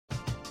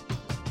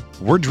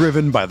We're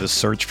driven by the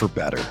search for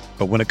better.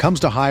 But when it comes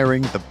to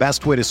hiring, the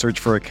best way to search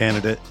for a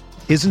candidate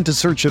isn't to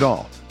search at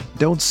all.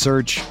 Don't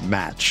search,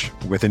 match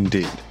with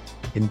Indeed.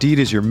 Indeed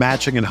is your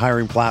matching and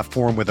hiring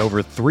platform with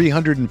over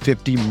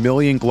 350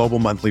 million global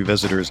monthly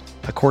visitors,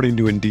 according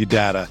to Indeed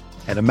data,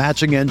 and a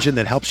matching engine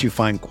that helps you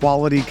find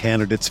quality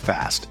candidates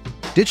fast.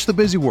 Ditch the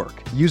busy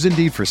work. Use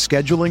Indeed for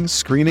scheduling,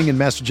 screening, and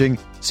messaging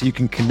so you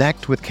can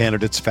connect with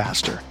candidates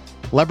faster.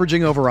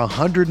 Leveraging over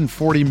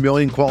 140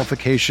 million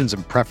qualifications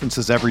and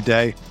preferences every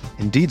day,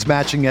 Indeed's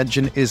matching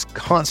engine is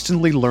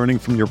constantly learning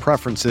from your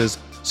preferences,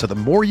 so the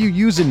more you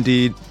use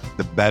Indeed,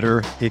 the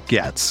better it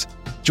gets.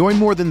 Join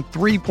more than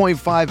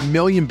 3.5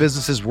 million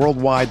businesses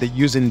worldwide that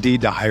use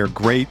Indeed to hire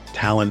great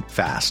talent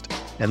fast.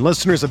 And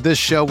listeners of this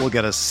show will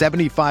get a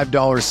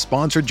 $75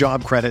 sponsored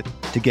job credit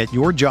to get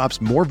your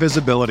jobs more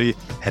visibility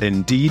at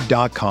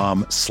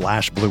Indeed.com/Blue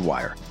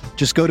Wire.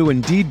 Just go to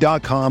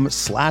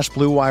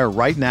Indeed.com/Blue Wire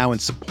right now and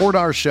support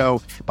our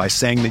show by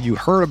saying that you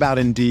heard about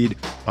Indeed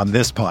on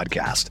this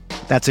podcast.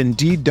 That's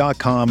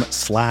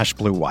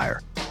Indeed.com/Blue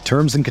Wire.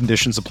 Terms and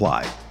conditions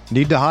apply.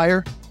 Need to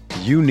hire?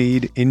 You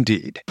need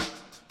Indeed.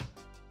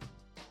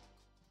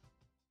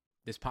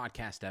 This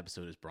podcast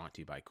episode is brought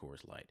to you by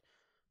Coors Light.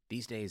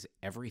 These days,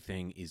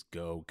 everything is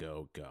go,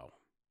 go, go.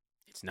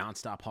 It's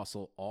nonstop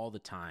hustle all the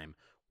time.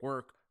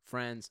 Work,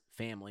 friends,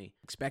 family,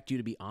 expect you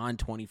to be on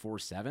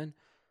 24/7.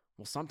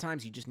 Well,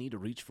 sometimes you just need to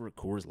reach for a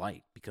Coors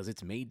Light because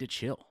it's made to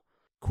chill.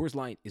 Coors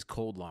Light is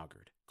cold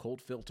lagered,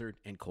 cold filtered,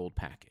 and cold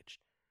packaged.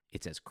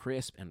 It's as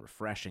crisp and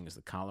refreshing as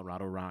the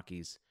Colorado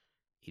Rockies.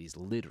 It is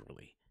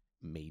literally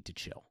made to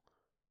chill.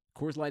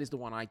 Coors Light is the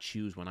one I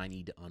choose when I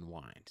need to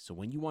unwind. So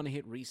when you want to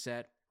hit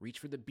reset, reach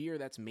for the beer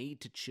that's made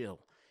to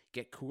chill.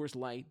 Get Coors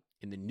Light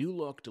in the new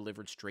look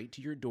delivered straight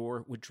to your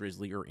door with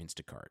Drizzly or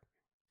Instacart.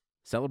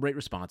 Celebrate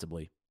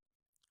responsibly.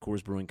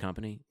 Coors Brewing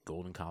Company,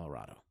 Golden,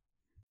 Colorado.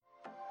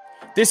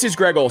 This is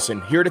Greg Olson,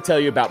 here to tell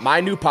you about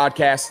my new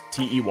podcast,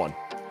 TE1.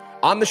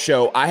 On the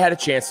show, I had a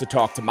chance to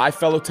talk to my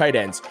fellow tight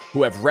ends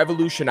who have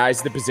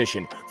revolutionized the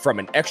position from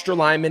an extra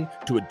lineman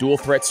to a dual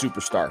threat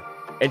superstar.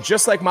 And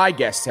just like my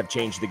guests have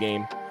changed the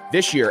game,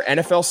 this year,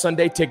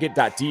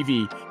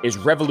 NFLSundayTicket.tv is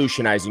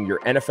revolutionizing your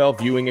NFL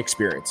viewing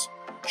experience.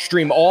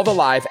 Stream all the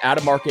live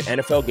out-of-market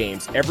NFL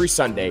games every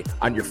Sunday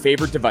on your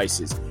favorite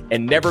devices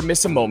and never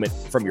miss a moment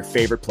from your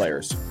favorite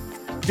players.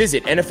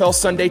 Visit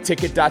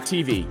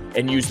NFLSundayTicket.tv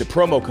and use the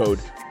promo code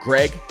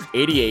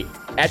GREG88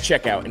 at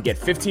checkout and get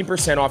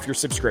 15% off your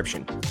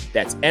subscription.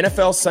 That's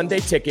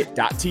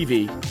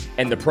NFLSundayTicket.tv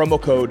and the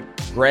promo code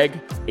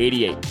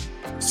GREG88.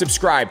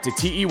 Subscribe to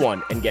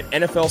TE1 and get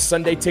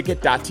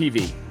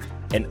NFLSundayTicket.tv,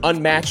 an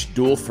unmatched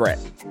dual threat.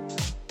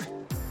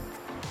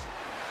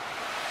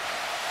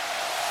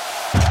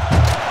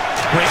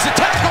 Breaks a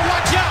tackle,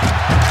 watch out!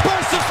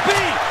 Burst of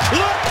speed!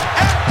 Look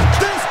at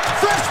this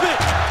freshman!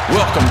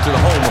 Welcome to the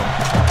home of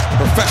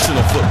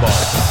professional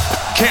football,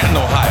 Canton,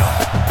 Ohio.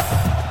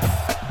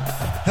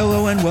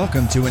 Hello and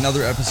welcome to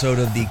another episode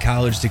of the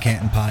College to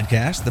Canton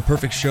podcast, the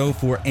perfect show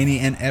for any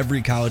and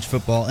every college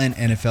football and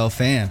NFL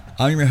fan.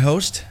 I'm your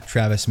host,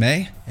 Travis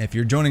May. If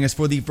you're joining us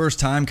for the first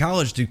time,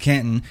 College to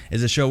Canton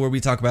is a show where we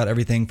talk about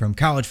everything from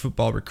college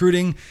football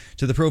recruiting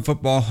to the Pro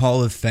Football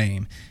Hall of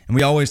Fame. And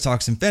we always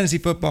talk some fantasy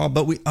football,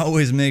 but we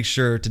always make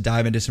sure to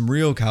dive into some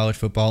real college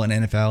football and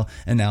NFL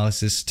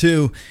analysis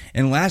too.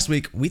 And last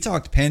week, we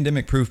talked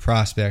pandemic-proof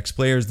prospects,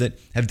 players that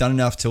have done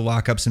enough to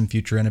lock up some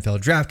future NFL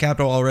draft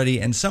capital already,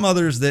 and some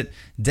others that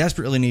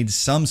desperately need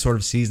some sort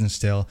of season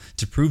still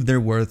to prove their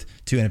worth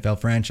to NFL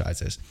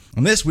franchises.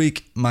 And this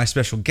week, my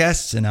special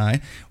guests and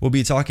I will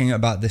be talking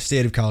about the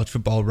state of college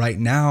football right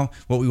now,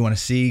 what we want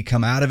to see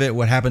come out of it,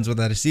 what happens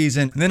without a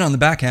season, and then on the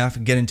back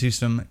half, get into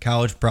some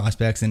college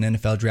prospects and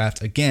NFL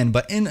drafts again,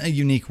 but in a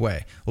unique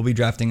way. We'll be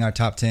drafting our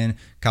top 10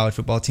 college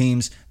football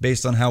teams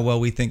based on how well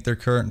we think their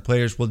current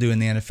players will do in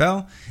the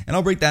NFL, and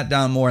I'll break that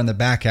down more in the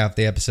back half of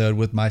the episode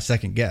with my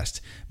second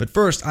guest. But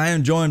first, I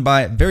am joined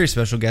by a very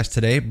special guest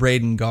today,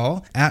 Braden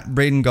Gall, at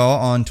Braden Gall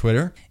on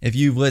Twitter. If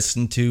you've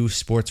listened to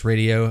sports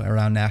radio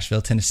around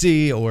Nashville,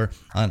 Tennessee, or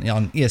on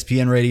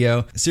ESPN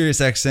Radio,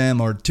 SiriusXM,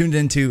 or tuned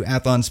into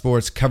Athlon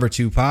Sports Cover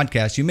 2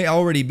 podcast, you may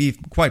already be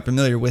quite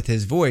familiar with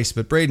his voice.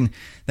 But Braden,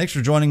 thanks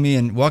for joining me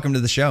and welcome to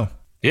the show.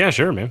 Yeah,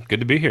 sure, man. Good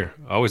to be here.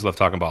 I always love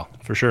talking ball,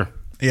 for sure.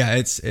 Yeah,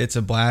 it's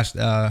a blast.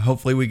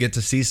 Hopefully we get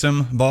to see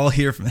some ball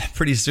here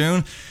pretty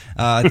soon.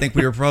 I think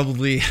we were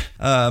probably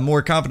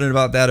more confident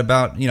about that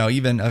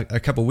even a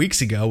couple weeks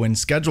ago when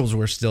schedules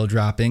were still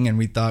dropping, and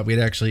we thought we'd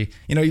actually,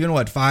 even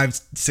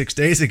 5-6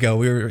 days ago,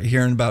 we were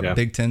hearing about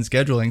Big Ten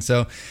scheduling.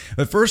 So,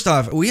 but first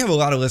off, we have a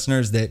lot of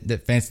listeners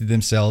that fancy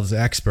themselves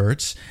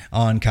experts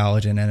on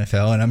college and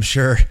NFL, and I'm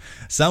sure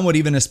some would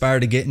even aspire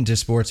to get into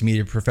sports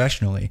media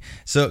professionally.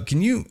 So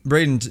can you,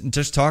 Braden,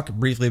 just talk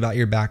briefly about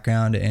your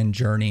background and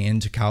journey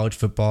into college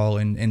football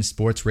and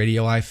sports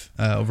radio life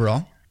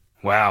overall?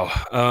 Wow.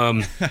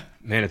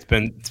 Man, it's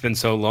been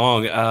so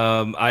long.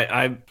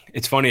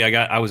 It's funny.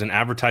 I was an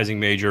advertising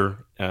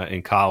major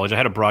in college. I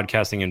had a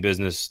broadcasting and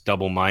business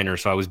double minor,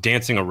 so I was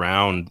dancing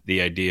around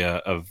the idea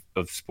of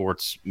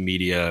sports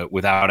media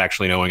without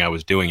actually knowing I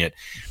was doing it.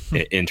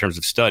 In terms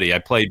of study, I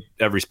played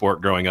every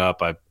sport growing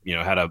up. I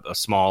had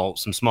some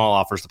small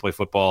offers to play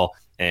football,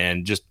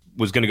 and just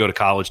was going to go to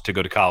college.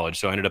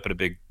 So I ended up at a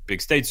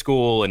big state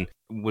school and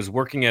was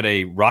working at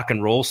a rock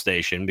and roll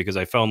station because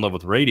I fell in love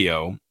with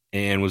radio.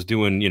 And was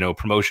doing,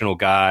 promotional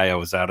guy. I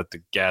was out at the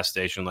gas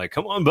station, like,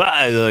 come on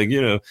by, like,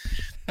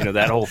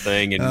 that whole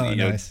thing. And,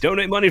 nice.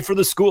 Donate money for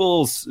the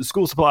school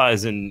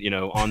supplies, and,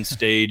 on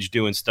stage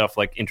doing stuff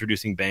like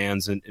introducing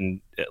bands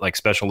and like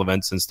special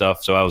events and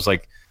stuff. So I was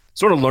like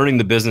sort of learning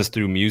the business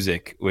through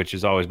music, which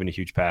has always been a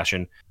huge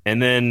passion. And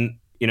then,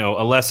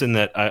 a lesson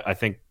that I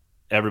think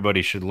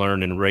everybody should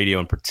learn in radio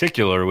in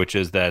particular, which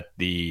is that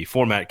the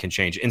format can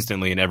change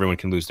instantly and everyone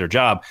can lose their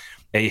job.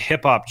 A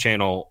hip hop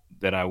channel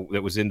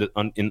that was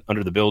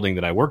under the building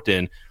that I worked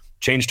in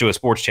changed to a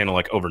sports channel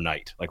like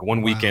overnight. Like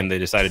one weekend they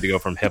decided to go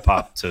from hip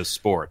hop to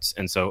sports.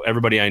 And so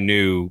everybody I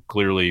knew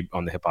clearly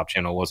on the hip hop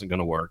channel wasn't going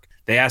to work.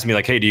 They asked me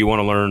like, hey, do you want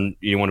to learn,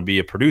 you want to be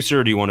a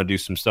producer? Do you want to do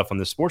some stuff on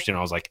this sports channel?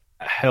 I was like,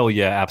 hell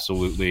yeah,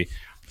 absolutely.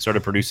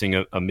 Started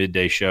producing a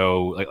midday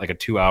show, like a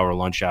 2-hour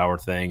lunch hour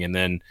thing. And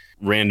then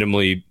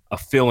randomly a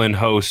fill-in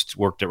host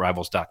worked at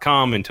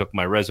Rivals.com and took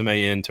my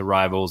resume into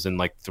Rivals. And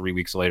like 3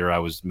 weeks later, I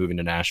was moving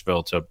to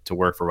Nashville to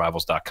work for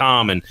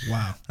Rivals.com. And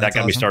that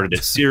got me started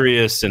at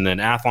Sirius. And then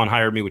Athlon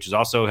hired me, which is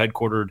also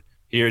headquartered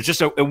here. It's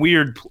just a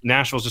weird,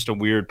 Nashville's just a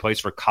weird place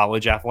for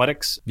college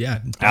athletics. Yeah.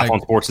 Athlon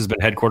Sports has been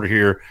headquartered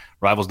here.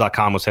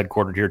 Rivals.com was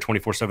headquartered here.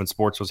 24/7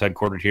 Sports was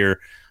headquartered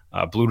here.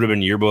 Blue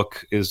Ribbon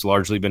Yearbook has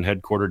largely been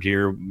headquartered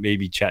here,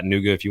 maybe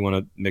Chattanooga if you want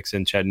to mix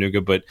in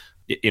Chattanooga. But,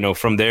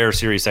 from there,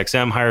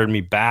 SiriusXM hired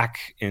me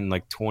back in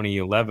like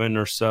 2011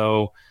 or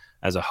so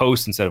as a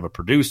host instead of a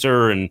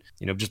producer. And,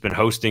 just been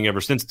hosting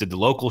ever since. Did the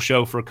local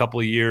show for a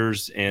couple of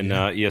years. And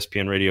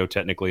ESPN Radio,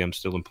 technically, I'm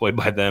still employed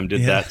by them.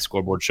 Did that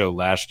scoreboard show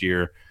last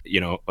year,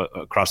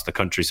 across the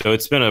country. So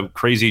it's been a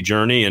crazy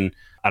journey. And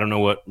I don't know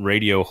what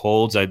radio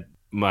holds.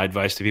 My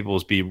advice to people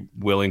is be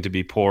willing to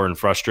be poor and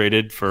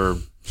frustrated for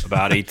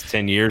about 8 to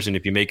 10 years. And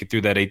if you make it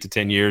through that 8 to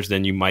 10 years,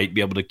 then you might be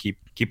able to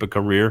keep a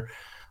career.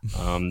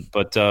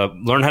 But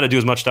learn how to do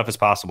as much stuff as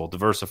possible.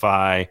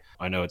 Diversify.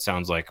 I know it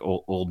sounds like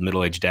old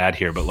middle-aged dad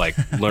here, but like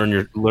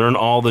learn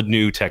all the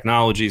new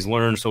technologies,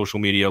 learn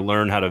social media,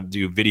 learn how to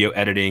do video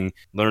editing,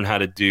 learn how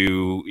to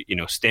do,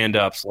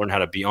 stand-ups, learn how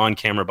to be on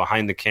camera,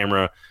 behind the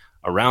camera,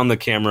 around the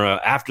camera,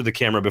 after the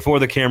camera, before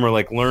the camera,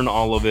 like learn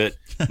all of it,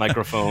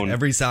 microphone.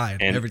 Every side,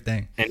 and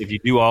everything. And if you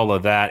do all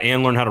of that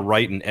and learn how to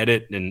write and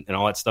edit and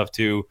all that stuff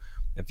too,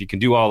 if you can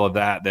do all of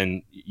that,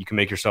 then you can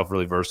make yourself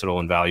really versatile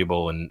and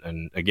valuable.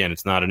 And again,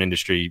 it's not an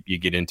industry you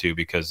get into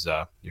because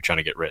you're trying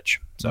to get rich.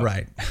 So.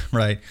 Right.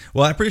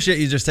 Well, I appreciate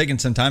you just taking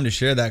some time to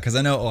share that, because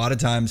I know a lot of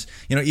times,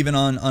 even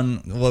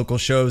on local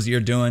shows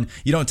you're doing,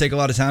 you don't take a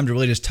lot of time to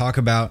really just talk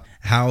about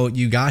how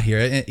you got here.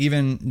 And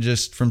even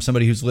just from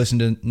somebody who's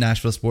listened to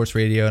Nashville Sports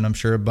Radio, and I'm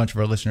sure a bunch of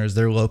our listeners,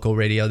 their local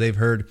radio, they've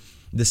heard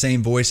the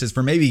same voices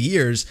for maybe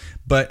years,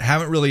 but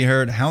haven't really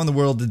heard how in the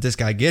world did this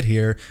guy get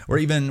here? Or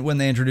even when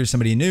they introduce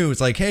somebody new,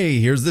 it's like, hey,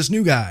 here's this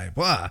new guy.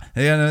 Blah.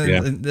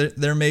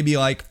 There may be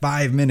like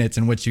 5 minutes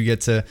in which you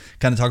get to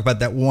kind of talk about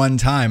that one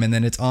time, and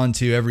then it's on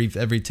to every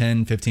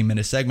 10,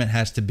 15-minute segment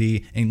has to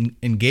be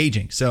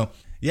engaging. So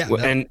yeah.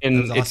 Well, and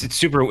awesome.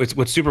 It's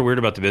what's super weird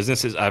about the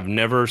business is I've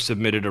never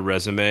submitted a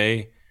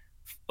resume.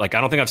 Like,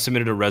 I don't think I've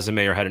submitted a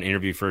resume or had an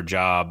interview for a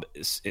job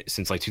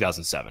since like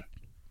 2007.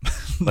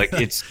 Like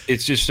it's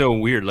just so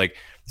weird. Like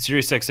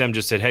SiriusXM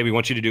just said, hey, we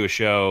want you to do a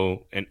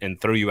show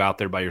and throw you out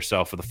there by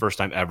yourself for the first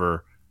time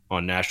ever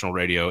on national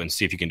radio and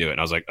see if you can do it. And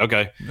I was like,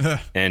 okay.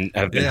 And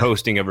I've been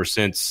hosting ever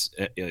since.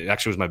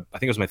 Actually, I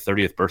think it was my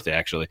 30th birthday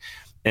actually.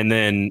 And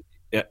then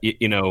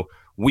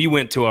we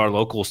went to our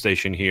local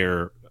station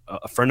here.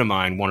 A friend of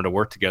mine wanted to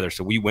work together,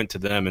 so we went to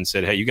them and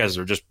said, hey, you guys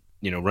are just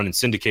running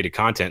syndicated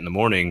content in the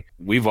morning.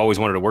 We've always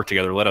wanted to work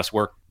together. Let us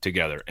work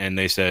together. And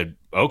they said,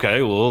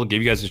 okay, well, we'll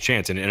give you guys a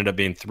chance. And it ended up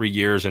being 3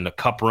 years and a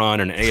cup run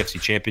and an AFC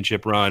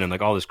championship run and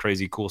like all this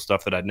crazy cool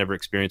stuff that I'd never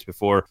experienced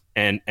before.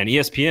 And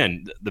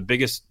ESPN, the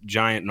biggest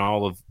giant in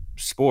all of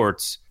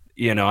sports,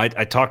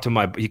 I talked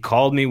to he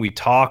called me, we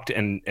talked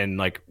and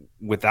like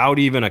without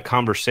even a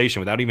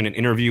conversation, without even an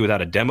interview,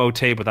 without a demo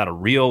tape, without a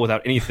reel,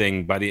 without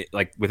anything,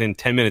 within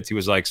 10 minutes, he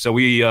was like, so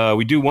we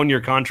do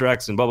 1-year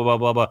contracts and blah, blah, blah,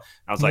 blah, blah.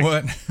 I was like,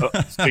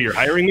 what? So you're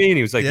hiring me? And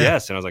he was like,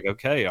 yes. And I was like,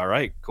 okay, all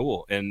right,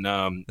 cool. And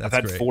I've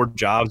had 4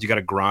 jobs. You got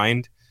to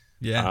grind.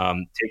 Yeah.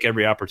 Take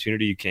every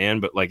opportunity you can.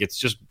 But like, it's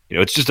just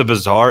a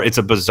bizarre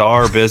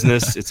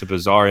business. It's a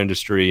bizarre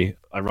industry.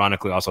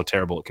 Ironically, also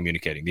terrible at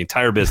communicating. The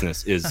entire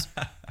business is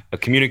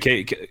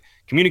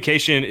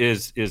communication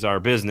is our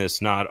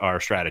business, not our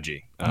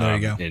strategy. There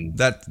you go.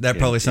 That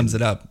probably sums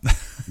it up.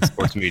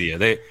 Sports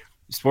media.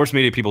 Sports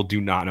media people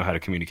do not know how to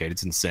communicate.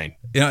 It's insane.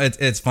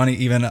 It's funny.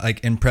 Even like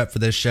in prep for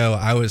this show,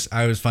 I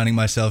was finding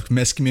myself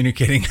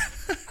miscommunicating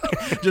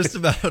Just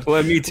about.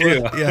 Well, me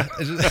too. Well, yeah.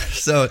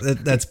 So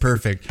that's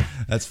perfect.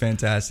 That's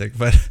fantastic.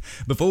 But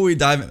before we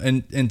dive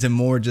into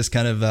more just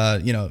kind of,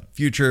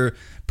 future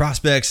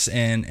prospects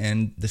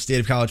and the state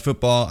of college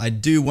football, I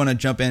do want to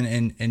jump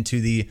into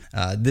the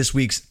this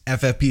week's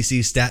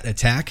FFPC stat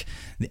attack.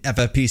 The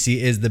FFPC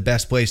is the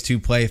best place to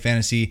play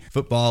fantasy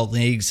football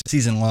leagues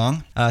season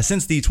long.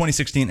 Since the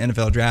 2016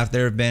 NFL draft,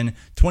 there have been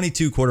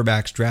 22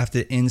 quarterbacks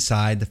drafted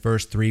inside the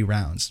first 3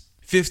 rounds.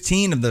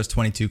 15 of those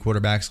 22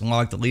 quarterbacks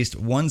logged at least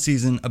one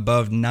season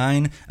above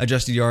 9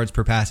 adjusted yards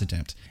per pass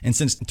attempt. And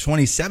since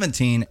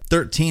 2017,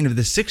 13 of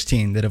the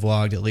 16 that have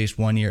logged at least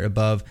 1 year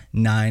above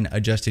 9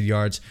 adjusted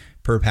yards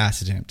per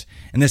pass attempt.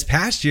 And this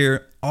past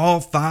year, all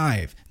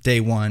 5 day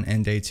 1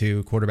 and day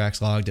 2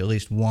 quarterbacks logged at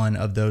least one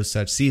of those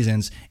such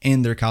seasons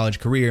in their college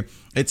career.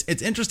 It's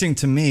interesting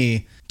to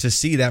me to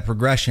see that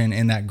progression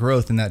and that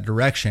growth in that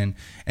direction.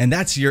 And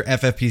that's your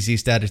FFPC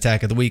stat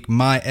attack of the week,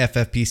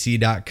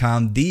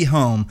 myffpc.com, the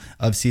home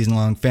of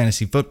season-long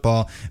fantasy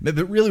football. But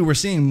really, we're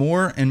seeing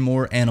more and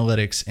more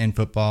analytics in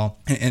football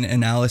and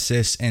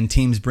analysis, and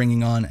teams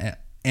bringing on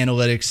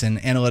analytics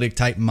and analytic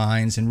type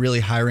minds and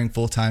really hiring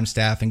full-time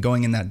staff and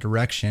going in that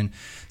direction.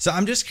 So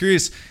I'm just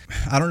curious,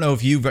 I don't know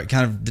if you've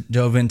kind of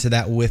dove into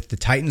that with the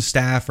Titans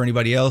staff or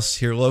anybody else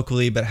here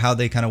locally, but how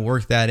they kind of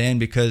work that in,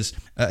 because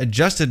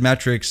adjusted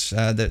metrics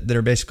that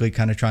are basically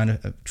kind of trying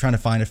to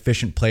find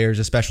efficient players,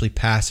 especially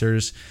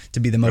passers, to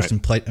be the most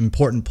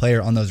important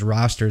player on those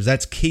rosters.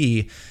 That's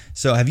key.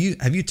 So have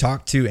you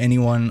talked to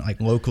anyone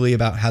like locally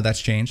about how that's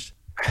changed?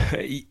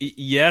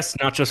 Yes,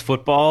 not just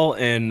football,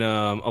 and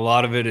a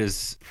lot of it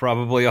is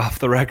probably off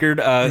the record.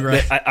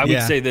 Right. I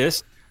would say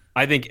this.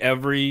 I think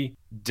every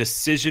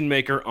decision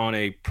maker on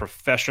a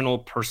professional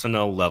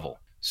personnel level.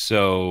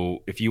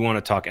 So if you want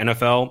to talk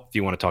NFL, if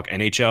you want to talk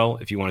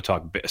NHL, if you want to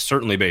talk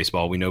certainly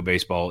baseball, we know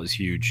baseball is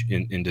huge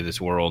into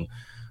this world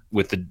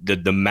with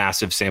the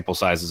massive sample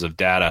sizes of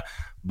data.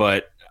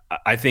 But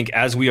I think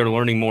as we are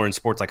learning more in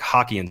sports like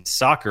hockey and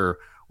soccer,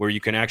 where you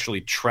can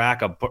actually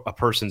track a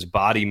person's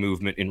body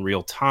movement in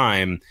real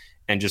time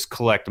and just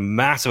collect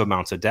massive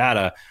amounts of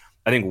data,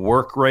 I think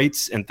work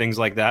rates and things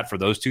like that for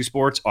those two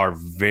sports are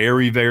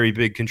very, very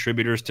big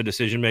contributors to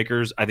decision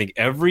makers. I think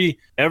every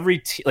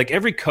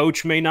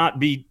coach may not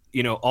be,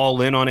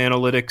 all in on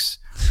analytics.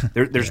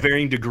 There's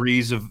varying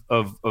degrees of,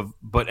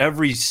 but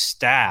every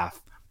staff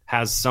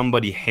has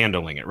somebody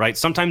handling it, right?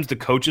 Sometimes the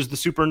coach is the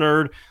super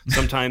nerd.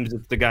 Sometimes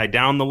it's the guy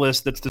down the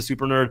list that's the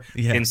super nerd.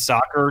 Yeah. In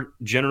soccer,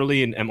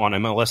 generally, and on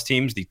MLS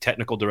teams, the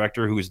technical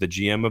director, who is the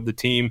GM of the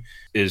team,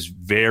 is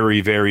very,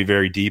 very,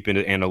 very deep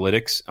into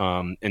analytics.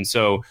 And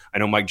so I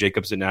know Mike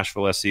Jacobs at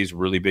Nashville SC is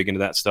really big into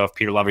that stuff.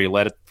 Peter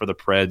Laviolette for the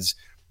Preds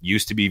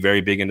used to be very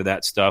big into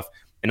that stuff.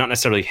 And not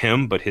necessarily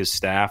him, but his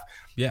staff.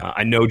 Yeah,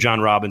 I know John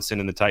Robinson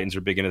and the Titans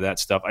are big into that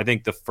stuff. I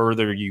think the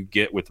further you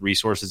get with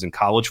resources in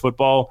college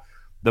football,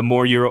 the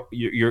more you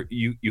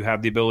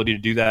have the ability to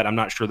do that. I'm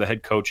not sure the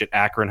head coach at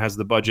Akron has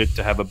the budget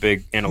to have a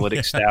big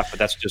analytics staff, but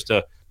that's just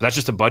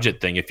a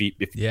budget thing. If he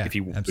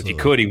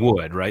could, he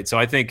would, right? So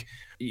I think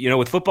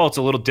with football it's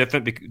a little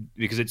different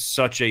because it's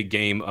such a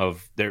game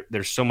of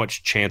there's so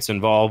much chance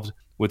involved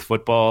with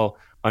football,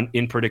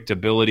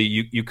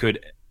 unpredictability. You could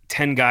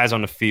 10 guys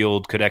on the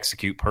field could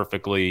execute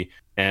perfectly,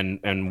 and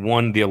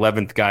the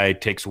 11th guy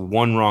takes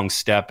one wrong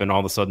step, and all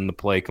of a sudden the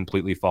play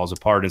completely falls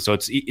apart. And so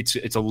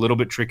it's a little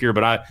bit trickier,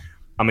 but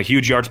I'm a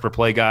huge yards per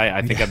play guy.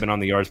 I think I've been on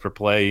the yards per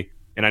play,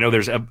 and I know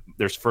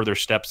there's further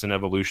steps and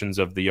evolutions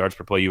of the yards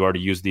per play. You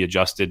already used the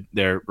adjusted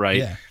there, right?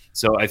 Yeah.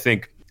 So I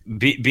think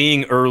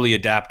being early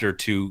adapter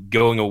to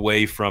going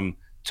away from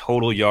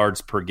total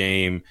yards per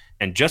game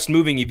and just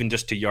moving even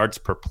just to yards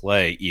per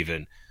play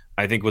even,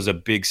 I think was a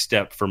big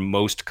step for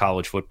most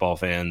college football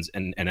fans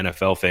and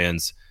NFL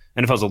fans.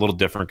 NFL's a little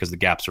different because the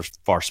gaps are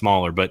far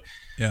smaller, but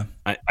yeah,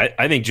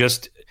 I think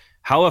just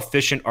how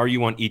efficient are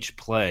you on each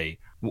play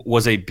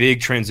was a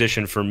big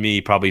transition for me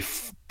probably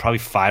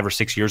 5 or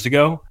 6 years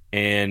ago.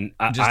 And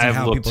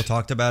how people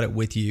talked about it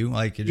with you.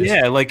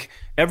 Like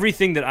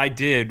everything that I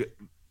did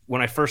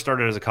when I first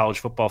started as a college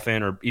football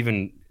fan, or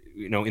even,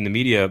 in the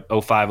media,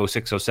 05,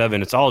 06,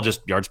 07, it's all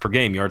just yards per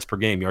game,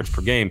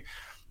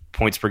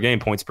 points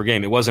per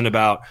game. It wasn't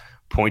about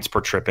points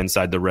per trip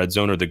inside the red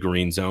zone or the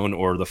green zone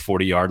or the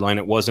 40-yard line.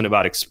 It wasn't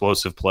about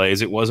explosive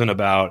plays. It wasn't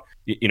about,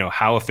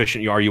 how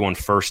efficient are you on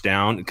first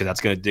down, because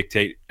that's going to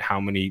dictate how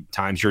many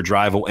times your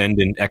drive will end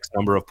in X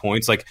number of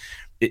points. Like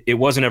it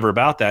wasn't ever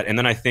about that. And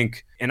then I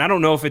think, and I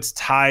don't know if it's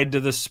tied to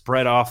the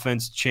spread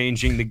offense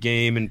changing the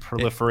game and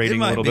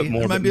proliferating a little bit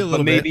more. It might be a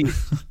little bit.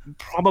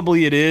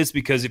 Probably it is,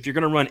 because if you're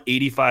going to run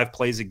 85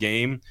 plays a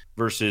game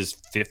versus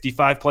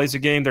 55 plays a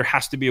game, there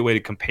has to be a way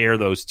to compare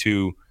those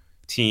two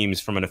teams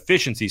from an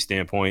efficiency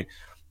standpoint.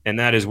 And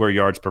that is where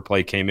yards per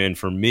play came in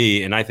for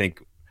me. And I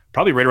think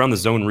probably right around the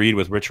zone read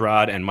with Rich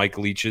Rod and Mike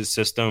Leach's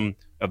system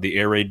of the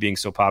air raid being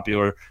so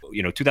popular,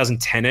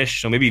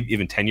 2010-ish, so maybe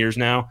even 10 years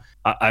now,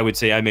 I would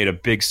say I made a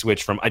big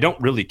switch from, I don't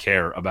really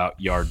care about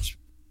yards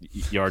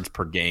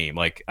per game.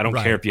 Like, I don't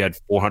care if you had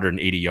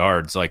 480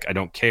 yards. Like, I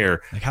don't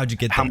care. Like, how'd you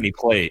get how there? Many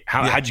play?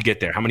 How'd you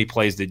get there? How many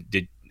plays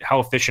did how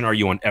efficient are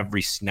you on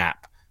every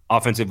snap,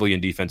 offensively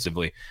and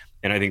defensively?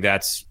 And I think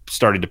that's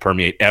started to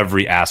permeate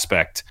every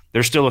aspect.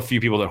 There's still a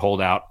few people that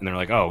hold out and they're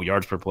like, "Oh,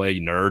 yards per play,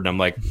 you nerd." And I'm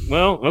like,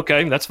 "Well,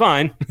 okay, that's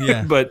fine."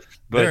 Yeah. but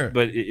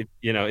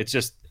it's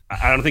just,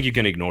 I don't think you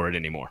can ignore it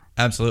anymore.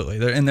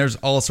 Absolutely. And there's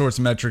all sorts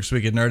of metrics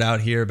we could nerd out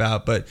here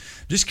about, but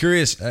just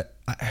curious,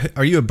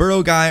 are you a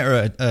Burrow guy or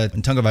a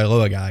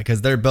Tagovailoa guy?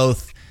 Because they're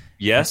both.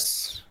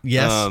 Yes.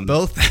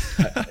 Both.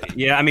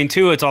 Yeah. I mean,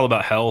 Tua, it's all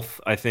about health.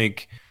 I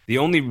think the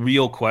only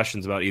real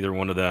questions about either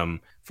one of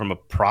them from a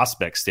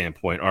prospect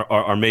standpoint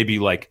are maybe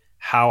like,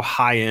 how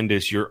high end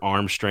is your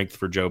arm strength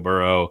for Joe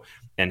Burrow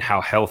and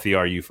how healthy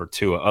are you for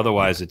Tua?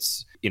 Otherwise,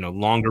 it's,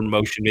 longer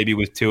motion maybe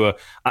with Tua.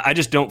 I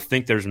just don't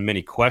think there's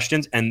many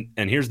questions. And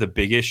here's the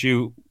big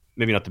issue,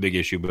 maybe not the big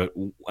issue, but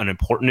an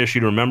important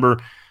issue to remember.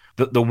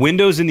 The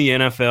windows in the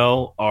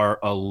NFL are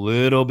a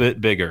little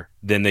bit bigger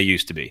than they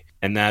used to be.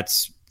 And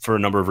that's for a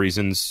number of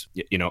reasons.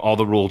 All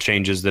the rule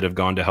changes that have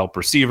gone to help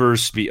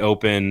receivers be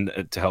open,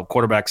 to help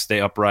quarterbacks stay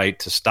upright,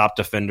 to stop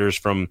defenders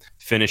from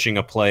finishing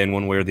a play in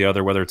one way or the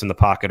other, whether it's in the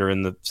pocket or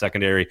in the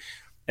secondary.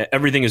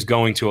 Everything is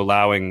going to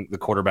allowing the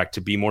quarterback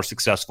to be more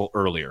successful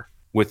earlier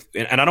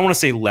and I don't want to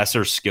say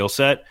lesser skill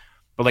set,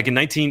 but like in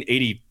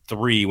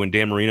 1983, when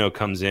Dan Marino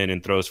comes in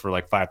and throws for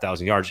like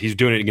 5,000 yards, he's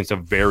doing it against a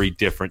very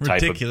different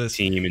type of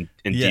team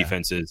and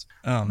defenses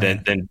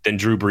than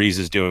Drew Brees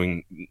is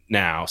doing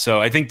now.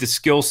 So I think the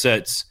skill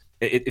sets,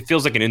 it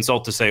feels like an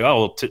insult to say, oh,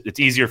 well, it's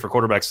easier for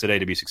quarterbacks today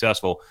to be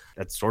successful.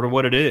 That's sort of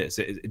what it is.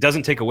 It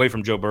doesn't take away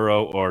from Joe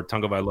Burrow or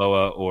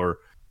Tagovailoa or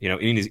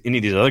any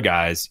of these other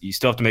guys. You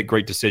still have to make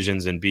great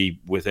decisions and be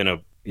within a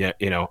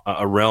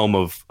realm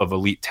of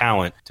elite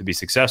talent to be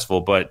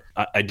successful. But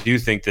I do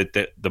think that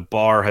the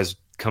bar has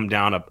come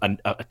down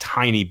a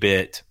tiny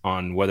bit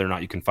on whether or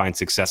not you can find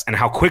success and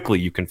how quickly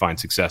you can find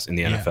success in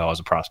the NFL as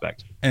a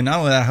prospect. And not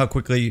only that, how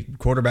quickly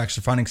quarterbacks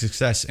are finding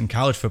success in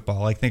college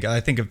football. I think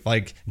of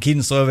like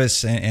Keaton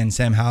Slovis and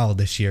Sam Howell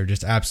this year,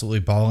 just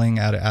absolutely balling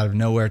out of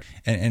nowhere.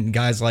 And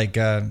guys like,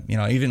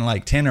 even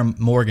like Tanner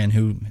Morgan,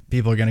 who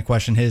people are going to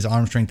question his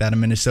arm strength out of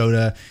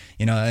Minnesota,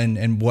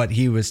 and what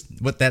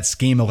that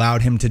scheme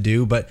allowed him to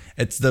do. But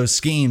it's those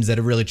schemes that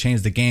have really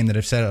changed the game that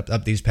have set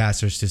up these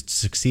passers to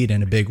succeed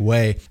in a big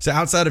way. So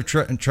outside of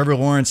Trevor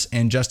Lawrence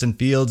and Justin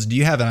Fields, do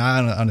you have an eye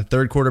on a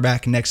third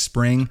quarterback next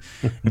spring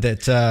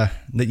that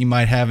you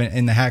might have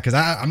in the hat? Because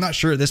I'm not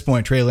sure at this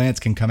point Trey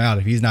Lance can come out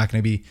if he's not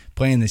going to be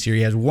playing this year.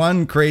 He has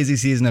one crazy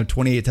season of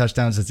 28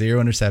 touchdowns and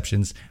 0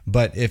 interceptions.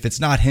 But if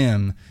it's not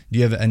him, do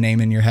you have a name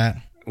in your hat?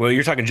 Well,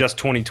 you're talking just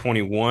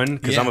 2021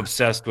 because I'm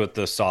obsessed with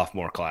the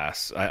sophomore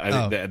class.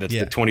 I think that's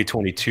the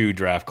 2022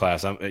 draft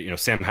class.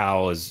 Sam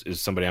Howell is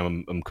somebody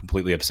I'm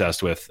completely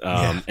obsessed with.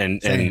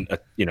 And a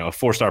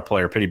 4-star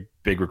player, pretty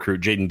big recruit.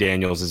 Jaden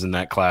Daniels is in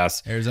that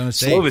class. Arizona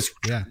State.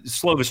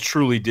 Slovis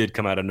truly did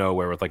come out of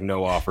nowhere with like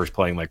no offers,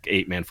 playing like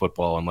 8-man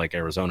football in like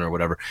Arizona or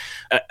whatever.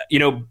 I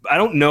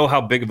don't know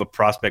how big of a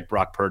prospect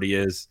Brock Purdy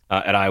is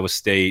at Iowa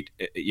State.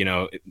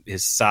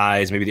 His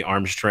size, maybe the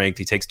arm strength.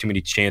 He takes too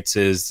many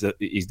chances.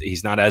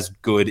 He's not as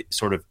good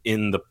sort of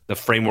in the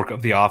framework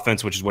of the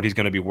offense, which is what he's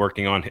going to be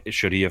working on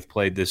should he have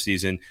played this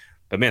season.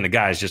 But man, the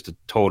guy is just a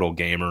total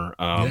gamer.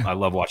 I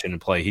love watching him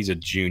play. He's a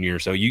junior.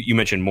 So you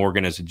mentioned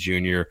Morgan as a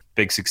junior,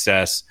 big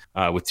success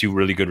with 2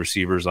 really good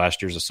receivers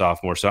last year as a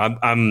sophomore. So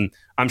I'm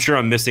sure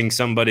I'm missing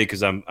somebody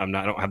because I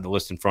don't have the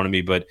list in front of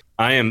me, but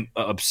I am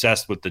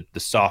obsessed with the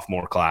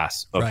sophomore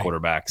class of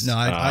quarterbacks. No,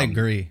 I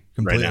agree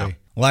completely. Right now.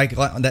 Like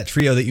that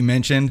trio that you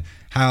mentioned,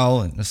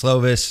 Howell,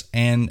 Slovis,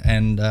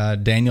 and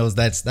Daniels.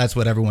 That's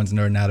what everyone's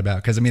nerding out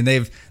about because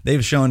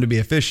they've shown to be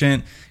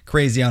efficient,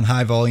 crazy on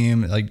high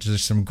volume, like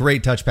just some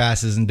great touch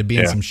passes and to be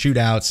in some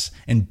shootouts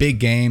in big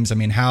games.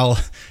 Howell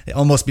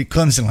almost beat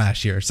Clemson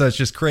last year, so it's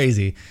just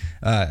crazy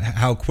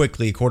how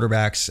quickly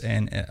quarterbacks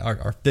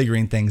are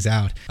figuring things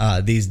out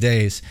these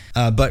days.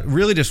 But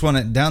really, just want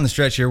to down the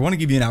stretch here, want to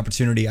give you an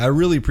opportunity. I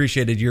really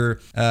appreciated your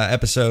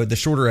episode, the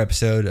shorter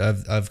episode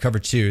of Cover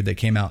 2 that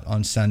came out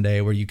on Sunday,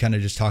 where you kind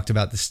of just talked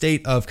about the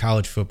state of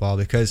college football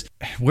because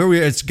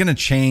it's going to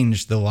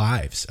change the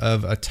lives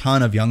of a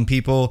ton of young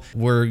people.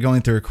 We're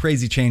going through a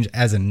crazy change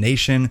as a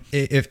nation.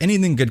 If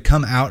anything could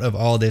come out of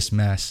all this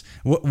mess,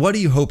 what do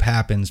you hope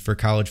happens for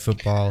college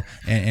football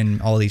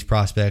and all these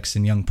prospects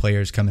and young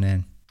players coming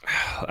in?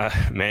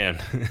 Man,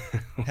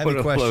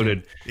 heavy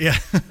question.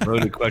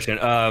 Loaded question.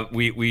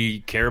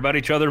 We care about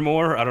each other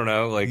more. I don't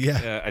know.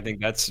 I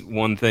think that's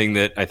one thing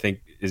that I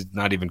think is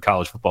not even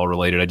college football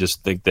related. I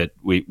just think that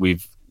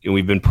we've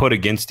been put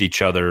against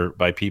each other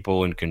by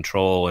people in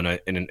control,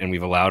 and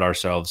we've allowed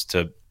ourselves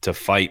to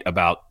fight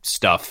about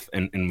stuff,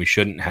 and we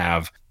shouldn't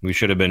have. We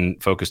should have been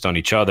focused on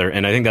each other,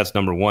 and I think that's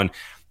number one.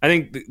 I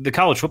think the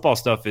college football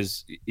stuff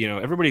is,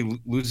 everybody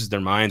loses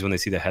their minds when they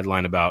see the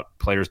headline about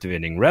players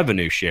demanding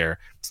revenue share.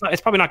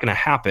 It's probably not going to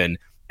happen.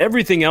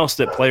 Everything else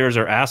that players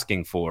are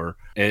asking for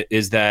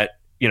is that,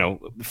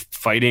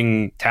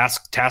 fighting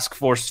task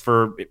force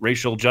for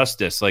racial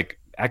justice. Like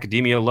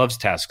academia loves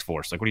task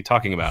force. Like, what are you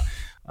talking about?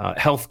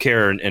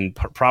 healthcare and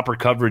proper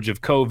coverage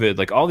of COVID,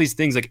 like all these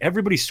things, like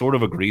everybody sort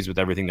of agrees with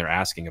everything they're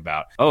asking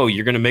about. Oh,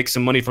 you're going to make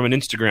some money from an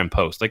Instagram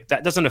post. Like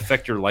that doesn't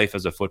affect your life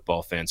as a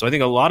football fan. So I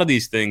think a lot of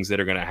these things that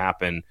are going to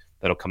happen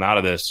that'll come out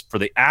of this for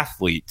the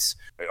athletes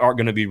are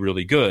going to be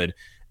really good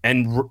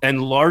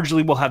and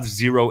largely will have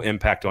zero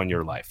impact on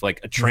your life. Like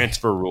a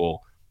transfer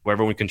rule where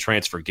everyone can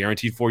transfer,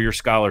 guaranteed 4-year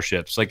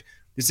scholarships. Like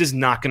this is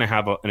not going to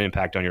have an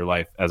impact on your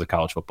life as a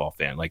college football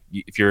fan. Like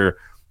if you're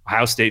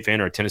Ohio State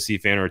fan or a Tennessee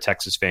fan or a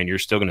Texas fan, you're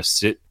still going to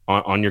sit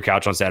on your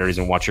couch on Saturdays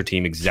and watch your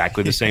team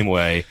exactly the same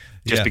way,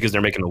 just because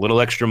they're making a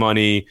little extra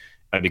money,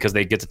 because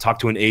they get to talk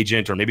to an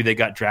agent, or maybe they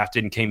got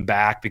drafted and came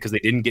back because they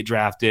didn't get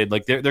drafted.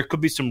 Like there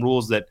could be some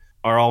rules that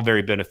are all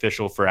very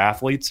beneficial for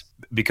athletes,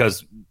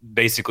 because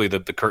basically the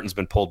curtain's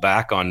been pulled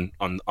back on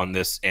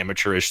this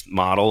amateurish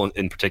model,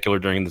 in particular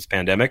during this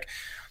pandemic.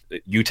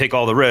 You take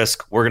all the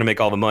risk, we're going to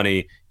make all the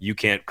money. You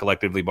can't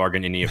collectively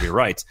bargain any of your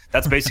rights.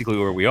 That's basically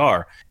where we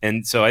are.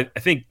 And so I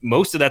think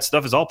most of that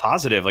stuff is all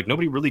positive. Like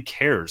nobody really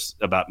cares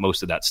about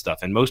most of that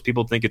stuff. And most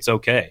people think it's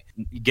okay.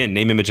 Again,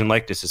 name, image, and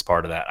likeness is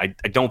part of that.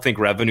 I don't think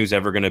revenue is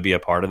ever going to be a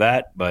part of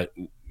that, but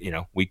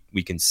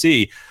we can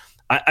see.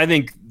 I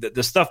think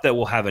the stuff that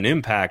will have an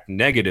impact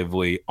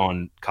negatively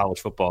on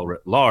college football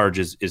writ large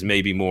is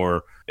maybe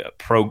more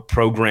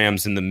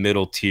programs in the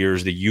middle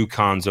tiers, the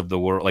UConns of the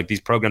world, like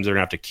these programs that are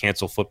going to have to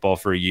cancel football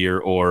for a year,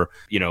 or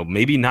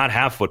maybe not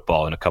have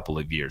football in a couple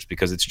of years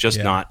because it's just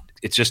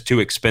it's just too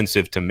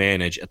expensive to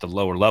manage at the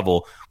lower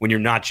level when you're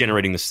not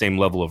generating the same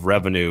level of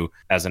revenue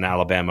as an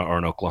Alabama or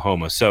an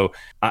Oklahoma. So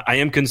I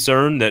am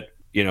concerned that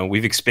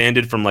we've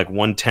expanded from like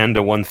 110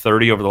 to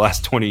 130 over the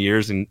last 20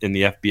 years in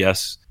the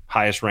FBS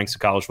highest ranks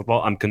of college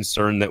football. I'm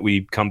concerned that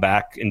we come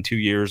back in 2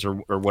 years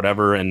or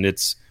whatever, and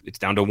it's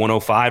down to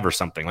 105 or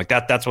something like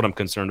that. That's what I'm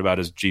concerned about,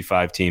 is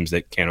G5 teams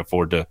that can't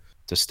afford to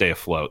stay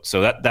afloat.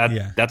 So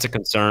that's a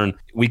concern.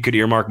 We could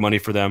earmark money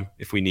for them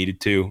if we needed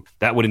to.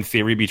 That would in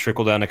theory be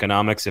trickle down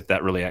economics if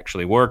that really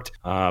actually worked,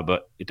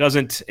 but it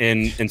doesn't.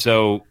 And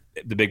so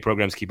the big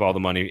programs keep all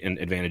the money and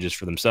advantages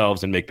for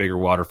themselves and make bigger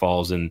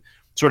waterfalls, and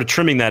sort of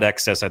trimming that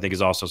excess, I think,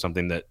 is also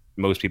something that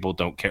most people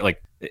don't care.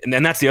 Like,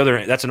 and that's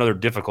another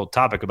difficult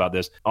topic about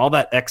this. All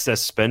that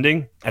excess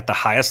spending at the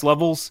highest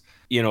levels,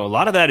 a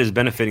lot of that is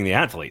benefiting the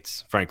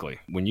athletes, frankly.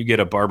 When you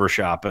get a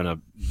barbershop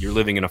and you're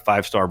living in a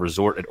 5-star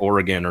resort at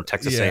Oregon or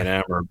Texas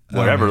A&M or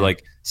whatever,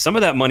 like some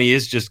of that money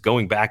is just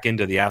going back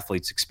into the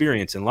athlete's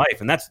experience in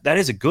life. And that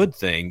is a good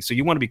thing. So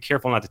you want to be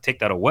careful not to take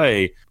that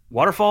away.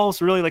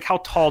 Waterfalls, really, like how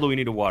tall do we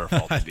need a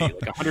waterfall to be?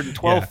 Like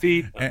 112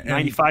 feet,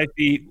 95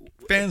 feet?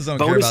 Fans don't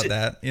care about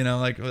that,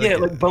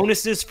 like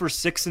bonuses for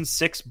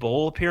 6-6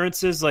 bowl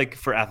appearances, like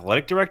for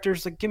athletic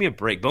directors, like give me a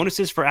break.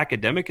 Bonuses for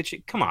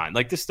academic, come on,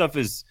 like this stuff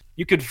is,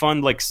 you could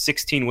fund like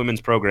 16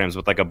 women's programs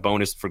with like a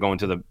bonus for going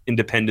to the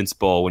Independence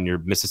Bowl when you're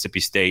Mississippi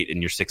State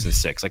and you're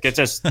 6-6. Like it's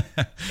just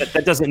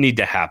that doesn't need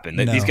to happen.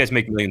 No. These guys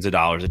make millions of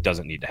dollars. It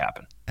doesn't need to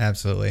happen.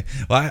 Absolutely.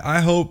 Well, I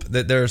hope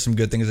that there are some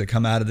good things that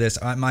come out of this.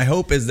 My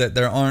hope is that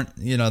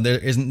there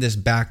isn't this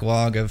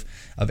backlog of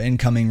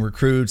incoming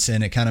recruits,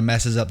 and it kind of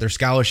messes up their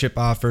scholarship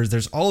offers.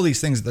 There's all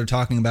these things that they're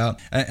talking about.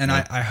 And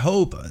I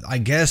hope, I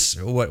guess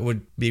what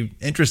would be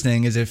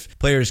interesting is if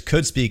players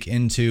could speak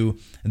into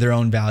their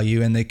own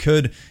value and they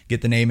could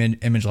get the name and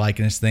image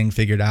likeness thing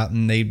figured out,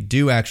 and they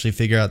do actually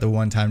figure out the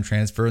one-time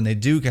transfer, and they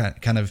do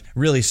kind of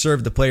really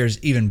serve the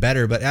players even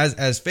better. But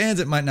as fans,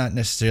 it might not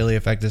necessarily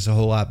affect us a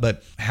whole lot.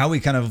 But how we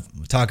kind of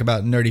talk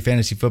about nerdy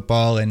fantasy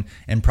football and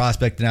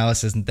prospect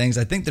analysis and things,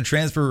 I think the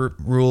transfer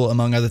rule,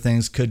 among other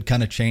things, could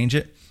kind of change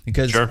it,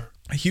 because a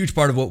huge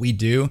part of what we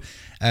do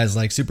as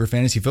like super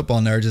fantasy football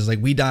nerds is like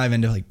we dive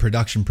into like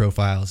production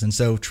profiles. And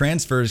so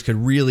transfers could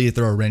really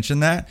throw a wrench in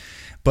that.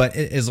 But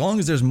as long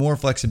as there's more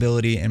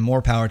flexibility and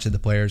more power to the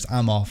players,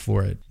 I'm all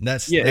for it.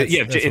 If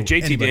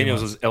JT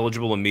Daniels was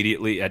eligible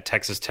immediately at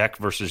Texas Tech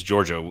versus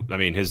Georgia, I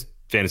mean, his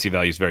fantasy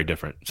value is very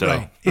different. So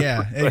right.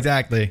 Yeah,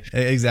 exactly.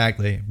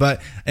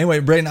 But anyway,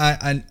 Braden,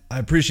 I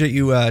appreciate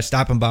you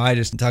stopping by,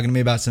 just talking to me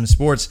about some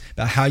sports,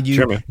 about how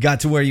you got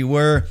to where you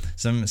were,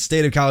 some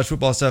state of college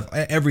football stuff,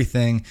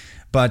 everything.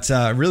 But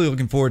really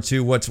looking forward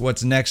to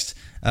what's next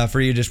for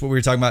you. Just what we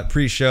were talking about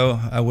pre-show.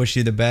 I wish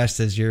you the best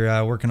as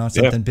you're working on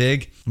something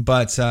big.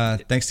 But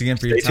thanks again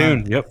for your time. Stay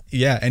tuned. Yep.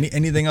 Yeah.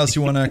 Anything else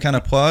you want to kind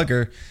of plug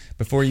or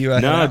before you?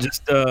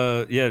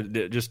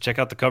 Just check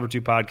out the Cover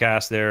 2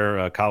 podcast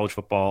there. College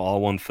football, all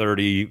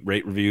 130.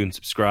 Rate, review, and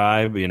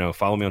subscribe.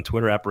 Follow me on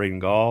Twitter at Braden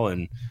Gall,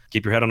 and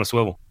keep your head on a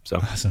swivel. So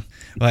awesome.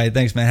 Well, hey,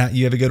 thanks, man.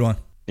 You have a good one.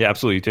 Yeah,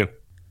 absolutely. You too.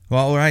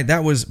 Well, all right,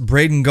 that was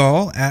Braden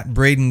Gall at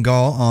Braden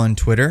Gall on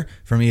Twitter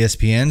from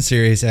ESPN,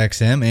 Sirius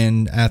XM,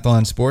 and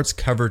Athlon Sports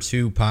Cover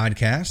 2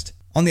 podcast.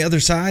 On the other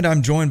side,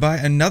 I'm joined by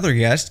another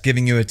guest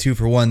giving you a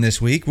 2-for-1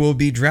 this week. We'll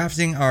be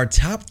drafting our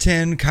top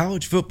 10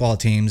 college football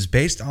teams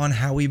based on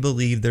how we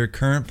believe their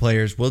current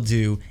players will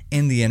do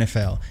in the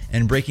NFL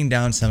and breaking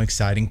down some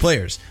exciting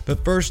players.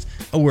 But first,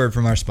 a word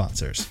from our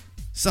sponsors.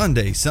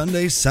 Sundays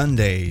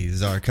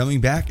are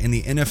coming back in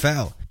the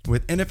NFL.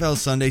 With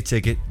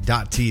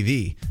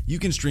NFLSundayTicket.tv, you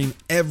can stream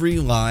every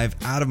live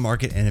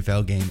out-of-market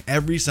NFL game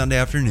every Sunday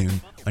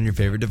afternoon on your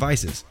favorite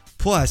devices.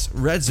 Plus,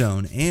 Red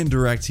Zone and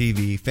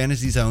DirecTV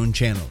Fantasy Zone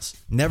channels.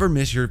 Never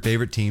miss your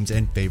favorite teams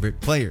and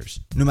favorite players.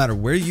 No matter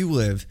where you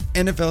live,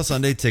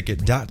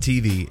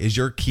 NFLSundayTicket.tv is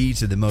your key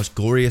to the most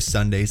glorious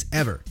Sundays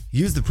ever.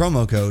 Use the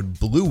promo code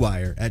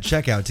BLUEWIRE at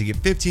checkout to get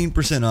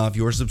 15% off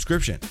your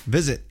subscription.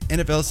 Visit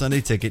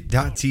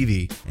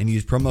NFLSundayTicket.tv and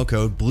use promo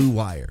code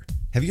BLUEWIRE.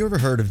 Have you ever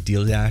heard of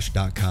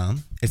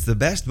DealDash.com? It's the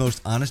best,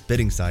 most honest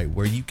bidding site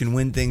where you can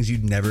win things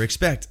you'd never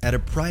expect at a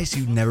price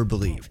you'd never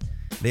believe.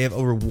 They have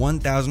over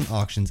 1,000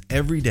 auctions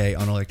every day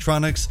on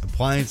electronics,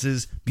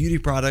 appliances, beauty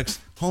products,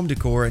 home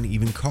decor, and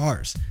even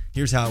cars.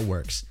 Here's how it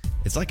works.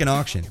 It's like an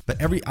auction,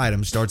 but every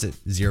item starts at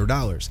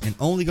 $0 and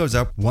only goes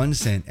up 1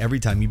 cent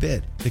every time you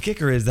bid. The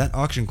kicker is that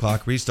auction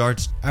clock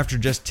restarts after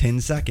just 10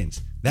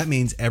 seconds. That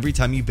means every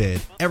time you bid,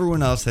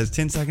 everyone else has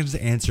 10 seconds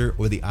to answer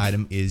or the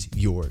item is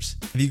yours.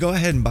 If you go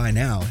ahead and buy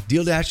now,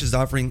 Deal Dash is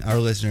offering our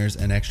listeners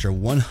an extra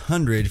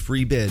 100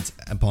 free bids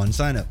upon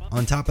sign-up,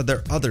 on top of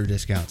their other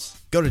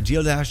discounts. Go to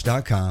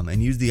DealDash.com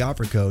and use the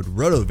offer code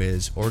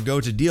RotoViz or go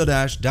to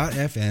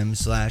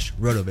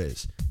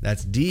DealDash.fm/RotoViz.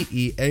 That's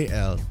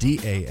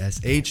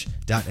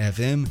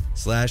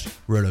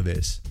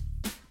DealDash.fm/RotoViz.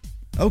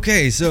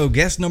 Okay, so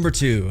guest number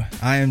 2.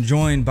 I am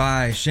joined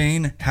by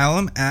Shane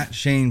Hallam at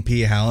Shane P.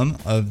 Hallam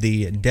of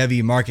the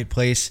Devy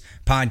Marketplace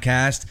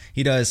podcast.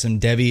 He does some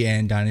Devy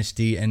and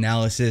Dynasty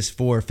analysis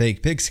for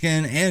Fake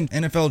Pigskin and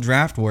NFL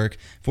draft work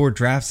for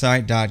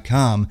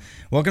DraftSite.com.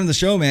 Welcome to the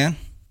show, man.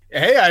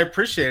 Hey, I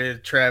appreciate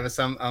it, Travis.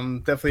 I'm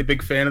definitely a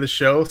big fan of the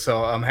show,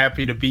 so I'm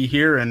happy to be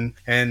here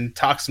and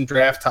talk some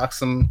draft, talk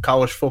some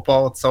college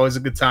football. It's always a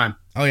good time.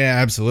 Oh yeah,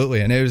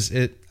 absolutely. And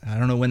I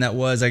don't know when that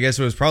was. I guess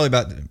it was probably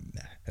about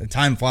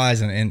time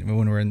flies and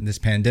when we're in this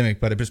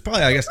pandemic, but it was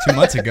probably, I guess, 2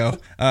 months ago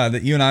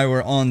that you and I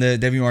were on the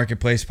Devy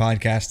Marketplace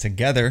podcast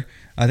together.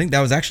 I think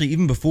that was actually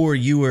even before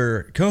you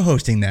were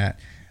co-hosting that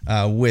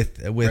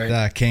with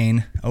right.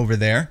 Kane over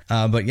there.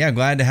 But yeah,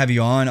 glad to have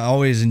you on. I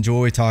always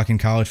enjoy talking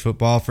college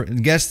football. For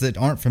guests that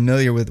aren't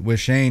familiar with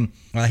Shane,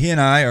 he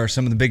and I are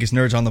some of the biggest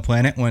nerds on the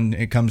planet when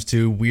it comes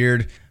to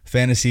weird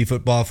fantasy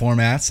football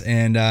formats,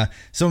 and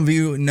some of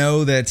you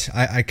know that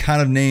I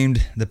kind of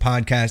named the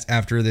podcast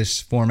after this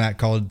format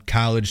called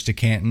College to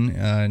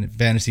Canton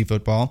fantasy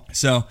football.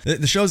 So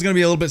the show's going to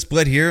be a little bit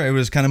split here. It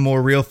was kind of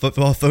more real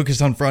football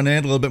focused on front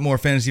end, a little bit more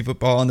fantasy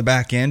football on the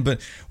back end,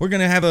 but we're going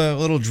to have a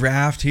little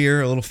draft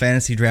here, a little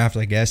fantasy draft,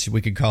 I guess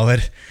we could call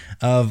it,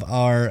 of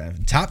our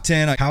top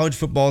 10 college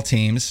football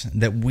teams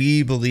that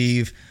we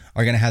believe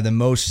are going to have the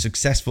most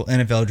successful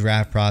NFL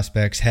draft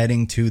prospects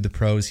heading to the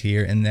pros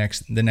here in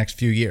the next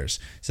few years.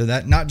 So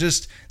that not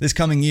just this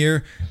coming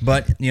year,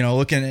 but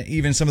looking at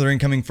even some of their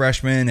incoming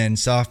freshmen and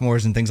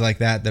sophomores and things like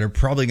that are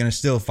probably going to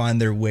still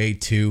find their way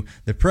to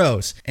the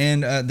pros.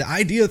 And the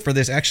idea for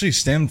this actually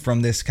stemmed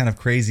from this kind of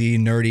crazy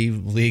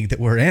nerdy league that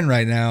we're in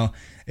right now.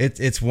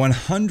 It's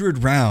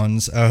 100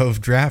 rounds of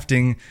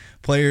drafting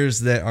players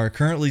that are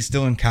currently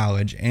still in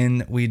college,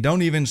 and we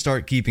don't even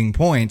start keeping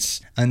points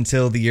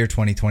until the year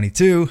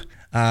 2022.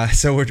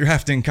 So we're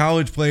drafting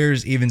college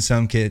players, even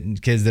some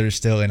kids that are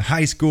still in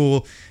high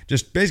school,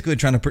 just basically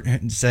trying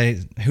to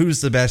say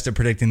who's the best at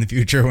predicting the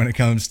future when it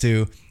comes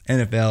to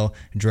NFL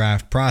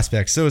draft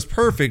prospects. So it's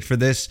perfect for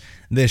this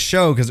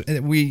show because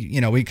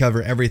we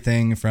cover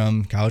everything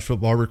from college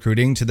football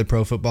recruiting to the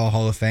Pro Football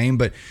Hall of Fame,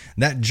 but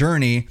that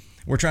journey,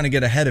 we're trying to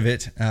get ahead of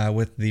it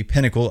with the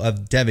pinnacle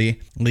of Devy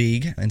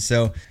League. And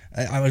so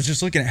I was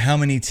just looking at how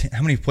many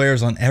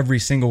players on every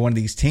single one of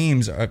these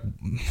teams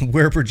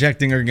we're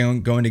projecting are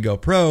going to go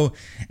pro.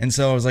 And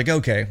so I was like,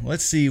 okay,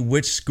 let's see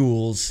which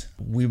schools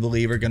we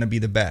believe are going to be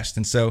the best.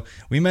 And so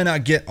we may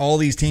not get all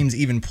these teams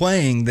even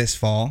playing this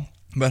fall,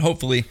 but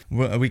hopefully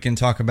we can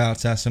talk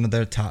about some of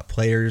the top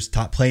players,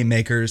 top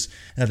playmakers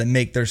that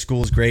make their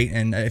schools great.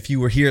 And if you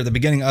were here at the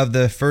beginning of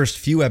the first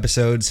few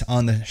episodes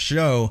on the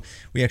show,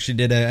 we actually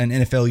did an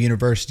NFL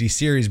University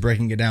series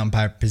breaking it down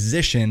by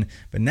position,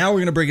 but now we're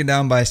going to break it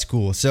down by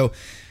school. So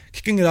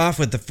kicking it off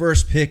with the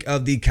first pick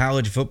of the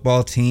college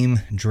football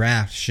team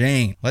draft.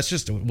 Shane, let's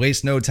just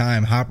waste no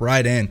time, hop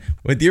right in.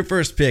 With your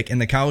first pick in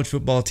the college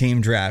football team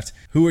draft,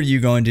 who are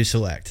you going to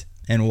select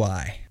and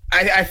why?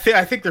 I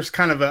think there's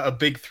kind of a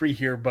big three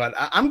here, but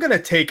I'm going to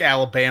take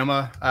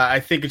Alabama. I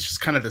think it's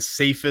just kind of the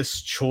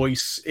safest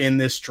choice in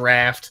this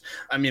draft.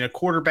 I mean, a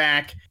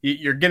quarterback,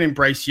 you're getting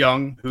Bryce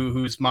Young,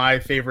 who's my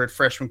favorite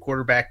freshman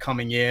quarterback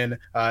coming in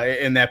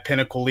that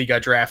Pinnacle League. I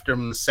drafted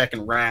him in the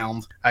second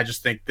round. I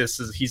just think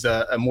he's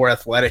a more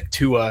athletic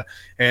Tua.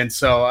 And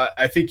so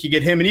I think you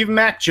get him, and even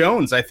Mac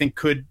Jones, I think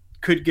could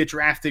get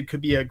drafted, could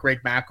be a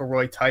Greg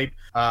McElroy type.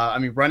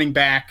 Running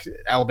back,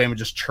 Alabama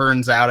just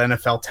churns out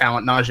NFL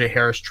talent. Najee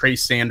Harris, Trey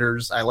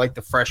Sanders. I like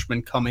the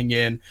freshmen coming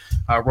in,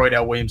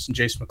 Roydell Williams and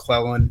Jace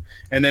McClellan.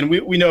 And then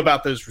we know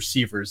about those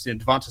receivers.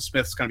 And Devonta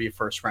Smith's going to be a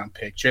first-round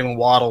pick. Jalen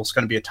Waddle's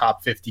going to be a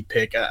top 50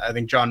 pick. I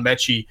think John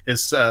Mechie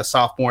is a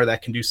sophomore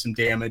that can do some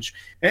damage.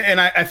 And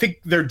I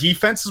think their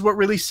defense is what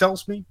really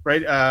sells me,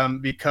 right?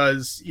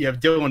 Because you have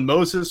Dylan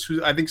Moses,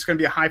 who I think is going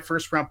to be a high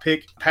first-round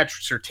pick.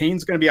 Patrick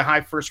Surtain's going to be a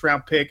high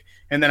first-round pick.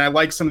 And then I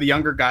like some of the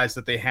younger guys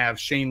that they have.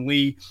 Shane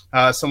Lee,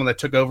 someone that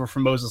took over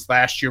from Moses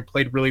last year,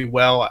 played really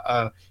well.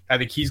 I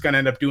think he's going to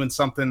end up doing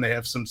something. They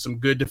have some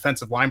good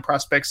defensive line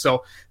prospects.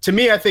 So to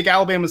me, I think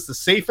Alabama's the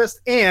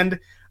safest, and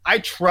I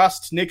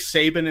trust Nick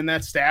Saban and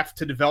that staff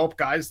to develop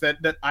guys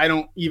that I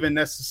don't even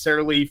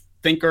necessarily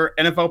think are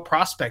NFL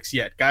prospects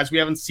yet, guys we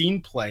haven't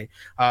seen play,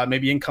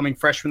 maybe incoming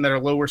freshmen that are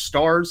lower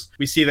stars.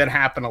 We see that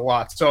happen a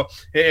lot. So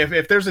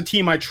if there's a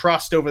team I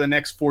trust over the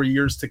next 4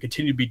 years to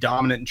continue to be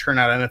dominant and churn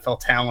out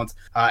NFL talent,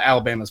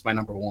 Alabama's my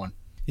number one.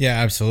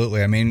 Yeah,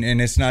 absolutely. I mean,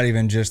 and it's not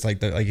even just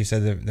like you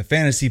said, the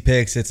fantasy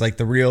picks. It's like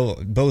the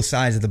real, both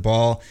sides of the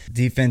ball,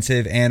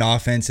 defensive and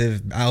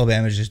offensive.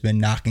 Alabama's just been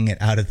knocking it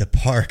out of the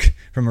park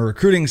from a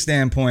recruiting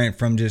standpoint,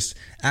 from just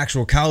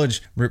actual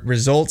college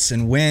results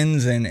and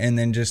wins, and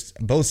then just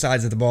both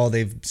sides of the ball.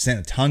 They've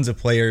sent tons of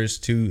players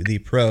to the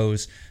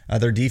pros.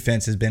 Their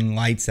defense has been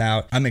lights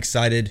out. I'm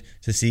excited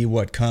to see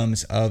what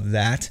comes of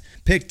that.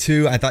 Pick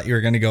 2, I thought you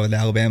were going to go with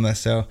Alabama,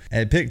 so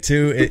pick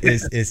 2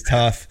 is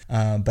tough.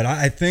 But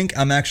I think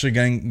I'm actually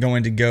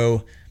going to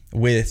go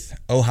with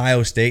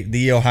Ohio State,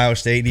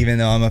 even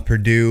though I'm a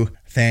Purdue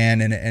fan,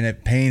 and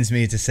it pains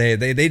me to say it.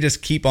 They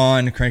just keep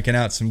on cranking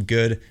out some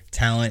good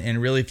talent. And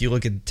really, if you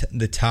look at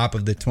the top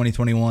of the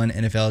 2021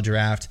 NFL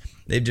draft,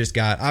 they've just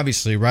got,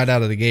 obviously, right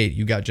out of the gate,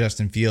 you got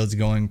Justin Fields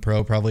going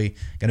pro, probably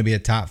going to be a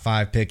top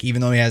 5 pick,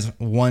 even though he has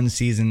one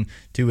season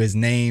to his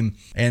name.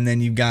 And then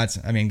you've got,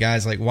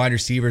 guys like wide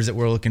receivers that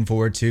we're looking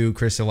forward to,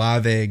 Chris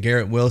Olave,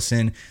 Garrett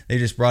Wilson. They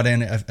just brought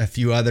in a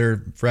few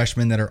other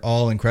freshmen that are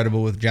all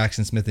incredible with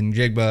Jackson Smith and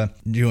Jigba,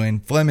 Julian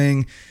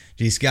Fleming,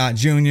 G. Scott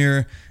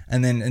Jr.,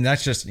 and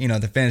that's just,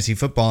 the fantasy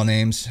football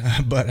names.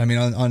 But,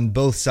 on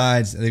both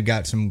sides, they've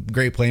got some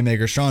great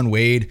playmakers. Shaun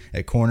Wade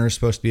at corner is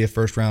supposed to be a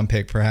first-round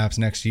pick perhaps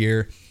next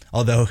year,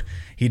 although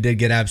he did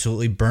get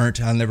absolutely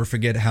burnt. I'll never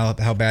forget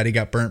how bad he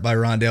got burnt by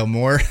Rondale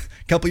Moore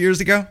a couple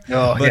years ago.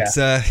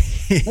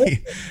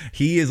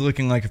 He is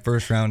looking like a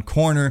first-round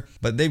corner,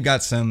 but they've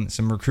got some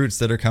recruits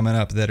that are coming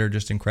up that are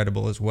just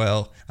incredible as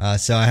well.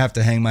 So I have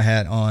to hang my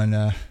hat on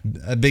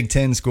a Big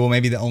Ten school,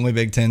 maybe the only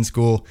Big Ten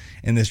school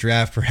in this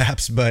draft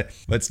perhaps, but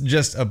it's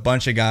just a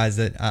bunch of guys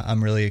that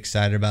I'm really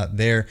excited about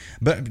there.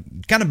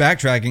 But kind of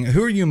backtracking,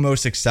 who are you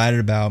most excited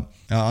about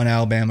on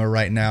Alabama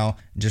right now,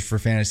 just for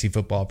fantasy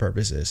football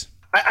purposes?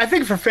 I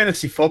think for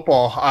fantasy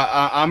football,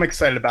 I'm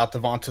excited about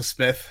Devonta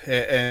Smith,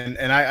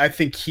 and I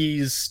think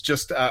he's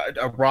just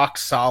a rock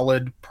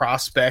solid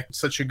prospect,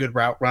 such a good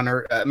route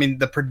runner.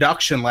 The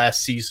production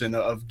last season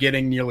of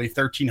getting nearly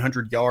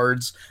 1,300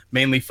 yards,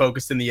 mainly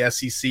focused in the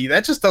SEC,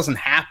 that just doesn't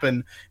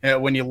happen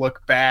when you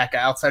look back.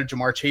 Outside of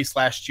Jamar Chase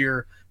last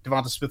year,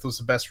 Devonta Smith was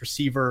the best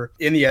receiver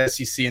in the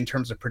SEC in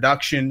terms of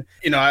production.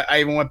 I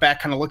even went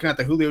back kind of looking at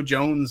the Julio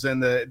Jones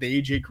and the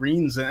AJ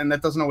Greens, and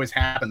that doesn't always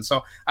happen.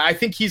 So I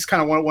think he's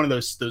kind of one of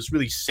those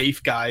really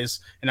safe guys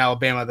in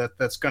Alabama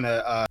that's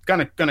gonna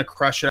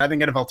crush it. I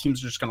think NFL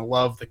teams are just gonna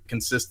love the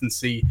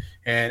consistency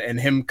and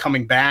him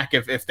coming back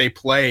if they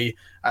play.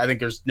 I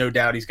think there's no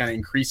doubt he's going to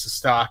increase the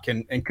stock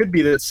and could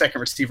be the second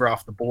receiver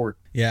off the board.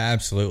 Yeah,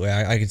 absolutely.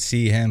 I could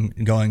see him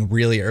going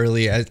really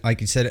early,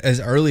 like you said,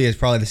 as early as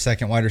probably the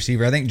second wide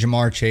receiver. I think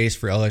Jamar Chase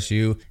for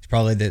LSU is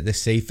probably the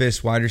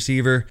safest wide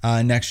receiver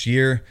next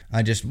year.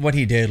 What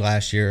he did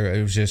last year,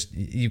 it was just,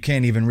 you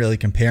can't even really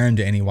compare him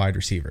to any wide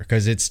receiver,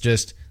 because it's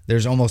just,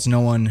 there's almost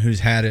no one who's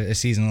had a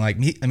season like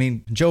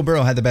Joe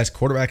Burrow had the best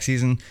quarterback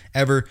season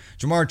ever.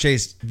 Jamar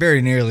Chase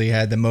very nearly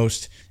had the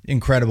most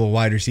incredible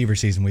wide receiver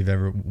season we've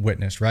ever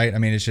witnessed, right?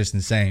 It's just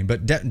insane.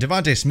 But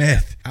Devonta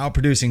Smith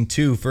outproducing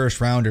 2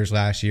 first-rounders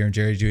last year,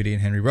 Jerry Jeudy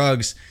and Henry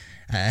Ruggs,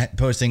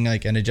 posting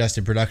like an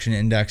adjusted production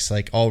index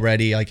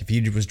already. If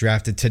he was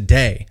drafted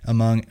today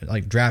among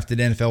drafted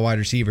NFL wide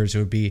receivers, it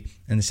would be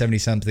in the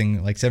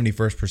 70-something, 71st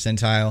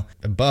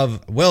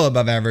percentile, well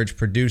above average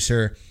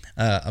producer.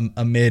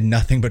 Amid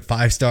nothing but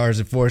 5 stars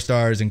and 4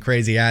 stars and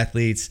crazy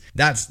athletes.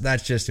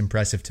 That's just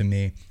impressive to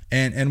me.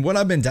 And what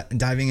I've been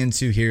diving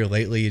into here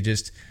lately,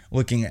 just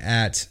looking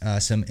at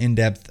some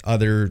in-depth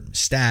other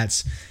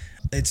stats,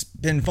 it's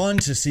been fun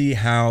to see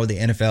how the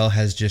NFL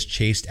has just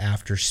chased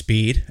after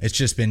speed. It's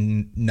just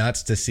been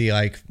nuts to see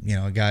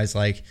guys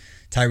like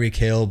Tyreek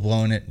Hill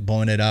blowing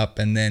it up,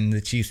 and then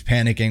the Chiefs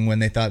panicking when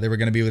they thought they were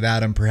going to be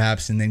without him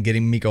perhaps, and then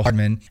getting Mecole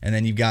Hardman. And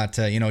then you've got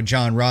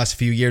John Ross a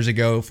few years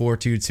ago,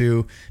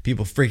 4.22,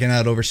 people freaking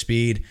out over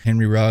speed.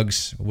 Henry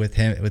Ruggs with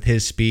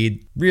his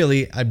speed.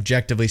 Really,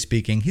 objectively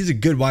speaking, he's a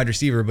good wide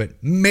receiver, but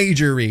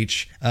major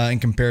reach in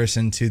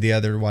comparison to the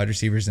other wide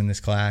receivers in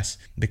this class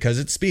because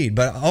it's speed.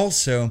 But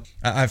also,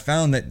 I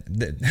found that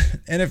the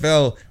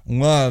NFL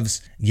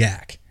loves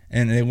yak.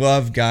 And they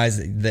love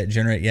guys that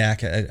generate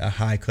yak at a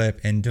high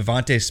clip. And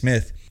Devonta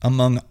Smith,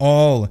 among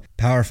all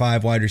Power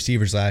 5 wide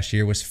receivers last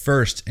year, was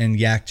first in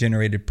yak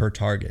generated per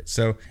target.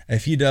 So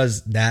if he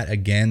does that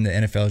again, the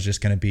NFL is just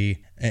going to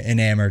be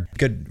enamored.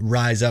 Could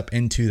rise up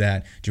into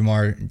that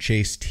Jamar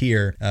Chase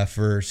tier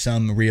for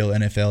some real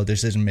NFL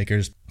decision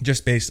makers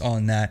just based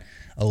on that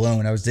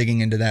alone. I was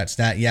digging into that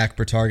stat, yak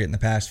per target, in the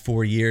past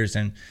 4 years,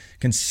 and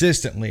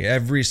consistently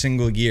every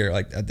single year,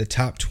 like the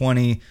top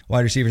 20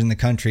 wide receivers in the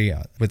country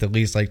with at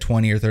least like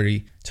 20 or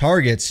 30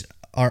 targets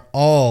are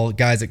all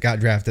guys that got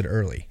drafted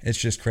early. It's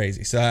just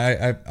crazy. So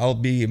I'll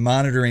be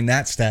monitoring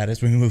that stat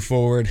as we move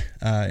forward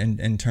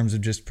in terms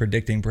of just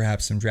predicting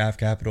perhaps some draft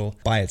capital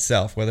by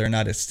itself. Whether or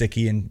not it's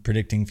sticky in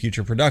predicting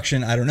future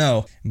production, I don't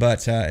know.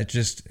 But it's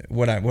just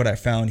what I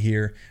found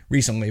here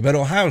recently. But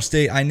Ohio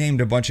State, I named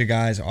a bunch of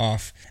guys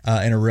off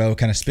in a row,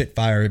 kind of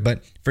spitfire.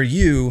 But for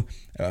you,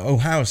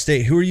 Ohio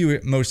State, who are you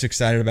most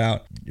excited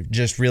about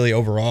just really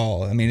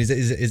overall? I mean,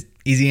 is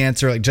easy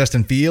answer like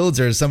Justin Fields,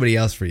 or is somebody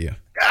else for you?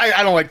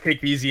 I don't like to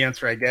take the easy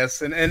answer, I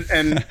guess.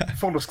 And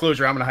full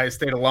disclosure, I'm an Ohio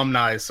State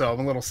alumni, so I'm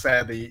a little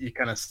sad that you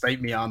kind of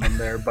sniped me on them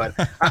there. But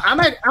I'm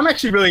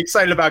actually really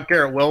excited about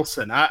Garrett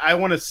Wilson. I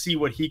want to see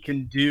what he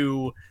can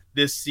do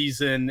this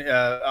season.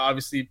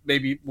 Obviously,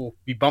 maybe we'll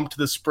be bumped to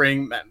the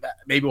spring.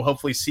 Maybe we'll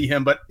hopefully see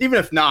him. But even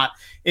if not,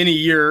 in a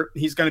year,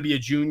 he's going to be a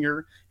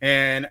junior.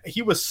 And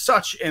he was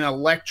such an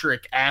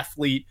electric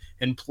athlete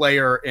and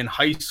player in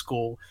high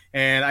school.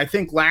 And I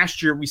think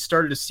last year we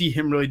started to see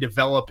him really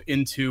develop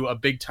into a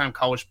big-time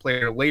college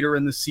player later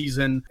in the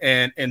season,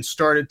 and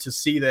started to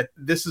see that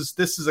this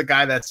is a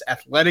guy that's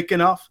athletic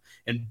enough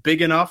and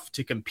big enough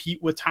to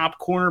compete with top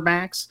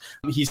cornerbacks.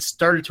 He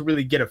started to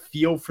really get a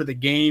feel for the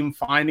game,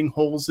 finding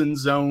holes in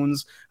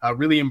zones,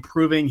 really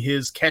improving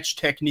his catch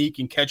technique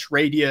and catch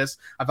radius.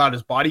 I thought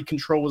his body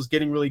control was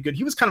getting really good.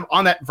 He was kind of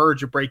on that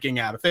verge of breaking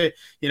out. If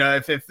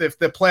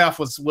the playoff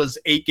was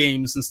 8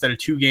 games instead of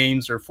 2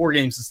 games, or 4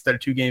 games instead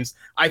of 2 games,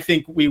 I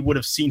think we would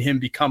have seen him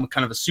become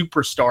kind of a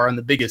superstar on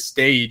the biggest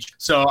stage.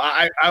 So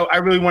I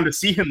really wanted to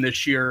see him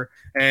this year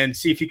and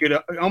see if he could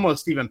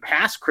almost even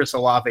pass Chris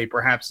Olave,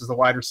 perhaps, as the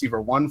wide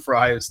receiver 1 for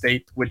Ohio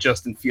State with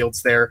Justin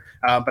Fields there.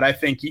 But I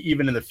think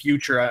even in the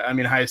future, I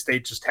mean, Ohio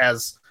State just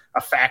has a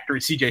factory.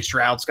 CJ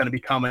Stroud's going to be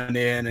coming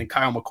in, and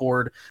Kyle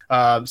McCord.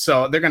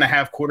 So they're going to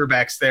have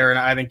quarterbacks there. And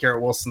I think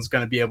Garrett Wilson's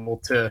going to be able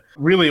to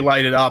really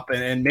light it up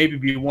and maybe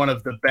be one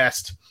of the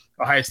best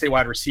Ohio State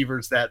wide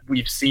receivers that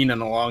we've seen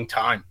in a long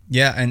time.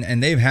 Yeah,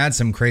 and they've had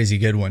some crazy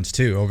good ones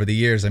too over the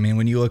years. I mean,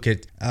 when you look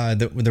at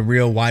the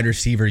real wide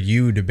receiver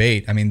you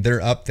debate, I mean,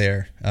 they're up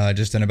there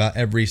just in about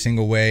every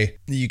single way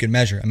you can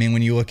measure. I mean,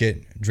 when you look at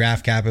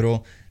draft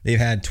capital, they've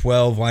had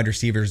 12 wide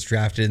receivers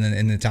drafted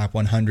in the top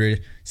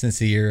 100 since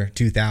the year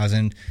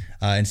 2000.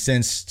 And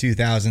since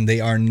 2000,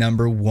 they are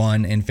number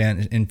 1 in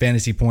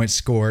fantasy points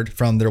scored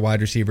from their wide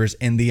receivers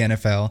in the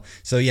NFL.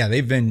 So, yeah,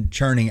 they've been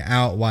churning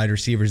out wide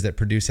receivers that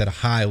produce at a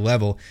high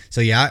level. So,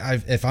 yeah,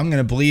 if I'm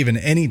going to believe in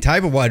any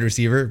type of wide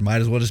receiver,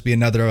 might as well just be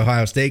another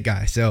Ohio State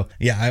guy. So,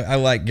 yeah, I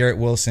like Garrett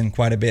Wilson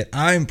quite a bit.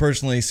 I'm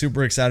personally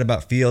super excited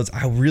about Fields.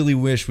 I really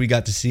wish we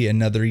got to see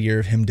another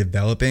year of him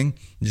developing,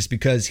 just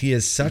because he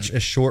has such a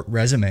short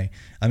resume.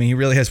 I mean, he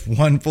really has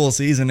 1 full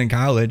season in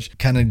college,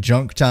 kind of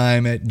junk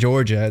time at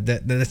Georgia.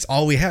 That's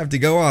all we have to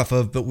go off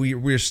of, but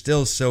we're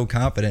still so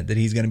confident that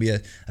he's going to be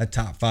a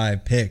top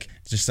 5 pick.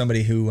 It's just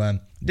somebody who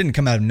didn't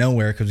come out of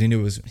nowhere because he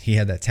knew he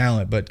had that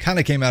talent, but kind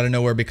of came out of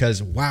nowhere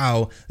because,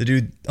 wow, the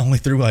dude only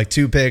threw like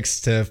 2 picks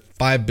to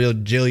 5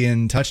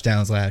 bajillion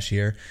touchdowns last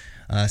year.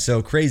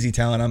 So crazy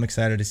talent. I'm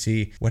excited to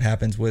see what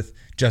happens with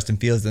Justin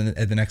Fields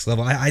at the next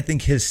level. I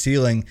think his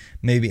ceiling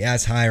may be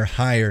as high or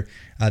higher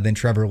than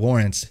Trevor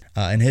Lawrence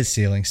and his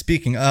ceiling.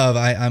 Speaking of,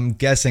 I'm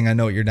guessing I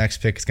know what your next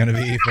pick is going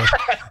to be.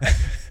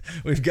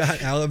 We've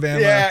got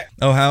Alabama,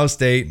 Ohio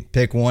State,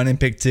 pick 1 and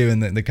pick 2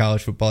 in the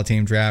college football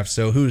team draft.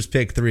 So who's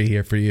pick 3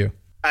 here for you?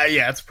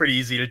 Yeah, it's pretty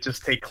easy to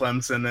just take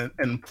Clemson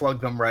and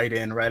plug them right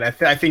in, right?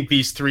 I think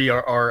these 3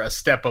 are a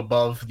step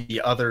above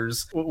the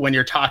others. When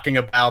you're talking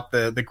about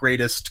the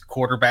greatest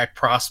quarterback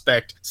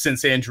prospect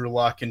since Andrew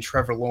Luck and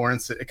Trevor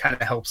Lawrence, it kind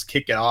of helps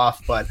kick it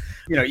off. But,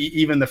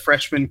 even the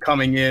freshman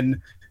coming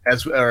in,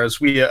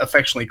 as we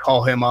affectionately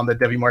call him on the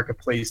Debbie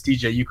Marketplace,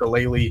 DJ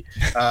Ukulele,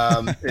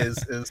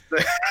 is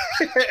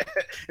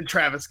and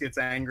Travis gets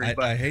angry.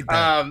 But I hate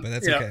that, but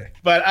that's okay.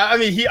 But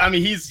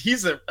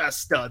he's a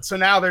stud. So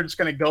now they're just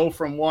going to go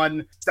from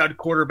one stud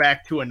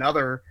quarterback to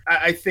another.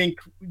 I think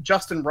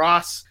Justin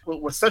Ross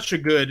was such a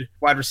good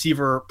wide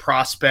receiver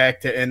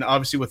prospect, and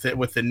obviously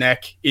with the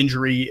neck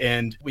injury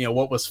and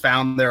what was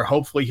found there,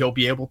 hopefully he'll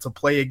be able to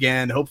play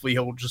again. Hopefully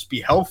he'll just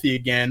be healthy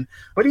again.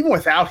 But even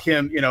without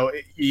him,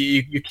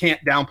 you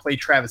can't downplay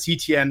Travis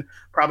Etienne.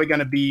 Definitely going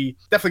to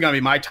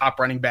be my top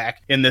running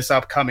back in this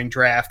upcoming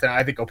draft. And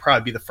I think he'll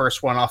probably be the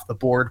first one off the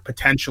board,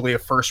 potentially a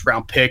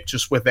 1st-round pick,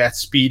 just with that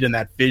speed and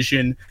that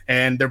vision.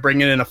 And they're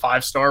bringing in a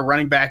 5-star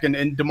running back in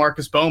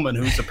DeMarcus Bowman,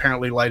 who's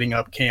apparently lighting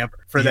up camp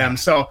for them.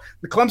 So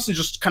the Clemson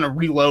just kind of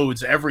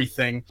reloads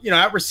everything.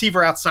 At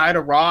receiver outside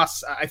of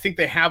Ross, I think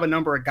they have a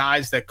number of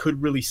guys that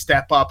could really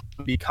step up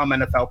and become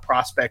NFL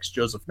prospects.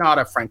 Joseph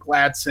Nada, Frank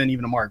Ladson,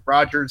 even Amari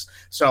Rogers.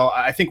 So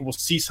I think we'll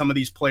see some of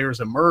these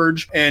players emerge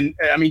emerge. And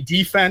I mean,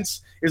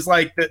 defense is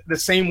like the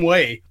same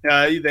way.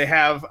 They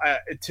have,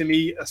 to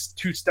me,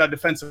 two stud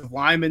defensive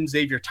linemen,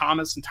 Xavier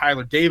Thomas and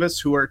Tyler Davis,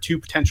 who are two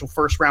potential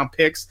first-round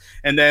picks.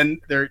 And then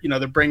they're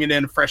bringing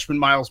in freshman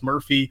Myles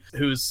Murphy,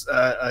 who's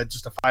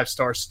just a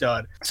 5-star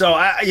stud. So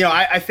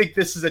I think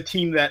this is a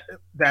team that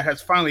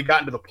has finally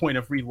gotten to the point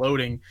of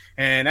reloading.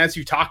 And as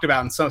you talked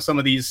about in some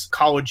of these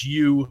College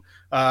U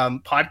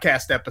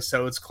podcast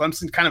episodes,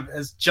 Clemson kind of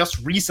has just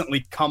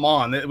recently come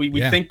on.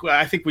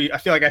 I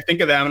feel like I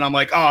think of them and I'm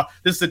like, oh,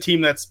 this is a team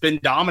that's been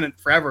dominant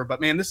forever, but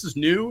man, this is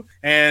new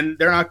and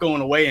they're not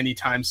going away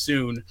anytime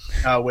soon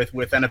with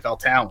NFL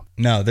talent.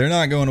 No, they're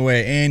not going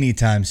away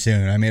anytime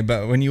soon. I mean,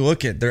 but when you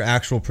look at their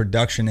actual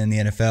production in the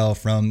NFL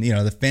from,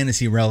 the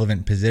fantasy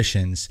relevant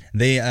positions,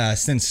 they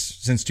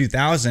since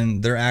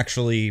 2000, they're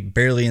actually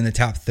barely in the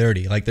top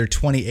 30. Like they're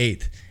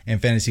 28th in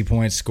fantasy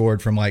points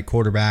scored from like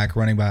quarterback,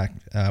 running back,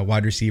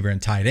 wide receiver,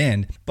 and tight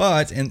end.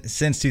 But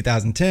since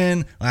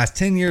 2010, last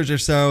 10 years or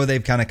so,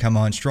 they've kind of come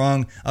on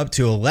strong up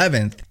to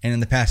 11th. And in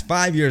the past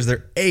 5 years,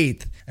 they're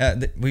 8th.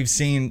 We've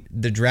seen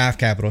the draft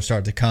capital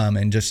start to come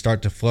and just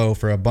start to flow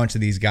for a bunch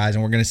of these guys.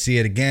 And we're going to see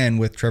it again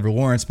with Trevor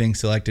Lawrence being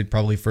selected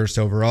probably first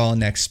overall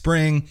next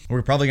spring.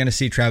 We're probably going to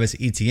see Travis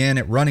Etienne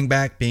at running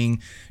back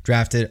being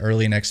drafted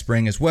early next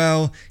spring as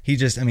well. He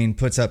just,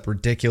 puts up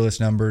ridiculous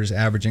numbers,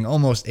 averaging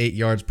almost 8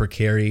 yards per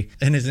carry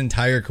in his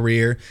entire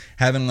career,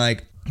 having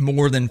like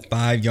more than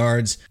 5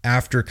 yards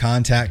after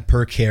contact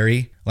per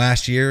carry.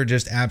 Last year,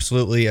 just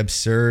absolutely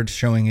absurd,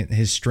 showing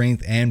his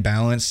strength and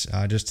balance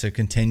just to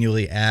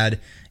continually add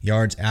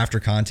yards after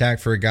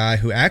contact for a guy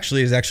who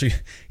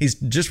he's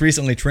just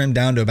recently trimmed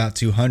down to about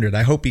 200.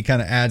 I hope he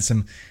kind of adds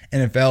some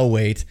NFL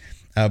weight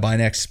by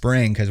next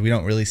spring, because we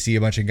don't really see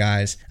a bunch of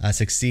guys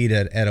succeed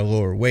at a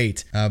lower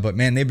weight. But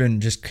man, they've been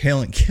just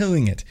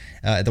killing it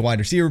at the wide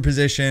receiver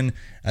position.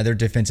 Their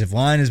defensive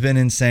line has been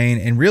insane,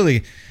 and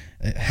really,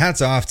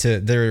 hats off to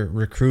their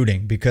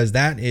recruiting, because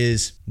that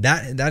is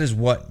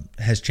what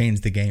has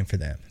changed the game for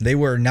them. They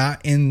were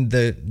not in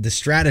the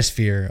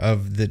stratosphere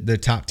of the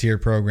top tier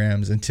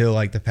programs until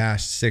like the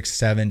past 6,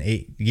 7,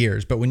 8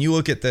 years. But when you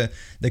look at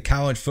the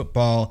college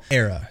football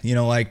era,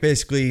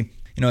 basically,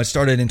 it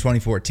started in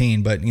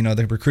 2014, but,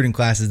 the recruiting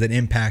classes that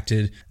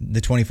impacted the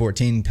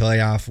 2014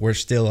 playoff were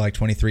still like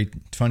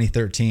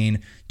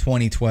 2013,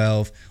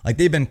 2012. Like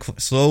they've been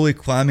slowly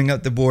climbing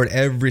up the board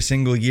every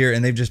single year,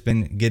 and they've just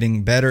been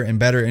getting better and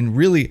better. And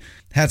really,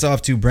 hats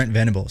off to Brent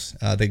Venables,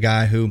 the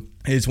guy who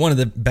is one of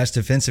the best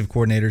defensive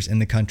coordinators in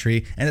the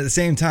country. And at the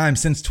same time,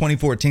 since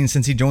 2014,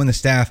 since he joined the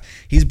staff,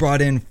 he's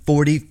brought in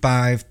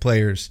 45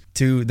 players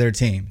to their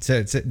team. So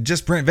it's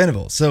just Brent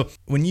Venables. So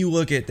when you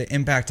look at the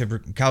impact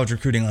of college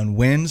recruiting on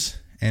wins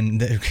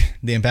and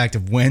the impact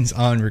of wins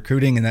on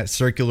recruiting and that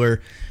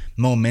circular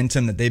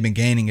momentum that they've been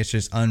gaining, it's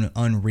just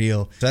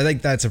unreal. So I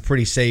think that's a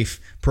pretty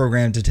safe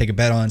program to take a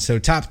bet on. So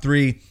top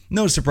 3,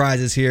 no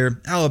surprises here: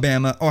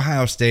 Alabama,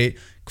 Ohio State,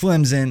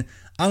 Clemson.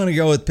 I'm going to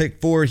go with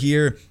pick 4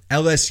 here,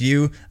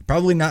 LSU.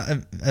 Probably not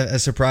a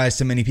surprise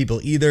to many people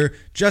either.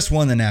 Just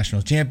won the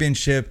national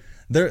championship.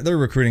 Their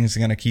recruiting is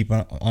going to keep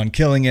on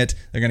killing it.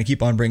 They're going to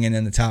keep on bringing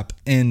in the top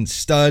end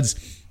studs.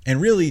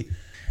 And really,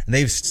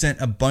 they've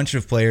sent a bunch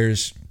of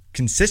players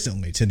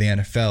consistently to the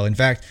NFL. In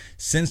fact,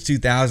 since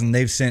 2000,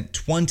 they've sent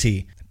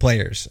 20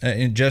 players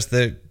in just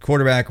the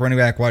quarterback, running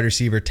back, wide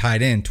receiver,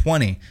 tight end,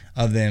 20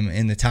 of them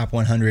in the top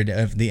 100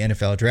 of the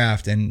NFL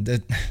draft.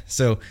 And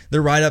so they're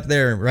right up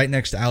there, right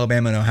next to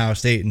Alabama and Ohio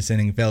State, and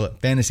sending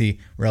fantasy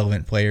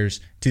relevant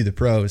players to the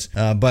pros.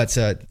 But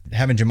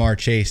having Jamar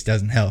Chase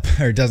doesn't help,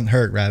 or doesn't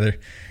hurt rather,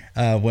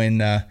 when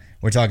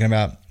we're talking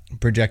about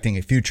projecting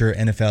a future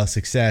NFL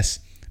success.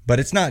 But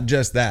it's not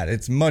just that.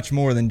 It's much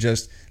more than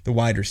just the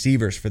wide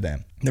receivers for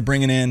them. They're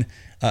bringing in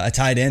a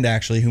tight end,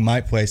 actually, who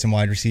might play some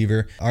wide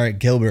receiver. Art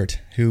Gilbert,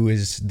 who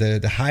is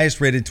the highest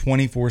rated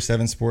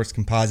 24/7 Sports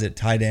composite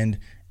tight end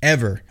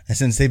ever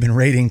since they've been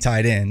rating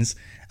tight ends.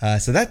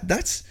 So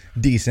that's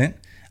decent.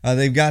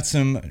 They've got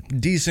some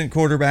decent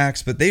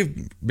quarterbacks, but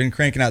they've been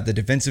cranking out the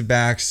defensive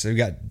backs. They've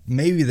got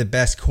maybe the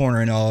best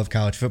corner in all of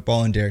college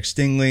football in Derek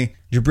Stingley.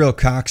 Jabril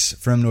Cox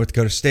from North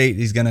Dakota State.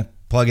 He's going to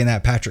plug in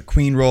that Patrick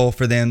Queen role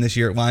for them this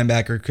year at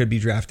linebacker. Could be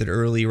drafted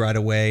early right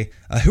away.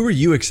 Who are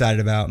you excited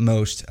about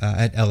most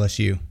at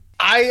LSU?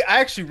 I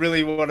actually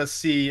really want to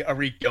see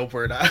Arik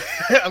Gilbert.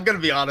 I'm going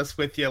to be honest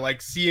with you,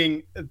 like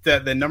seeing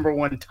the number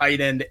one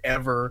tight end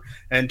ever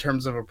in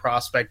terms of a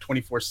prospect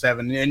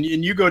 24/7. And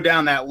you go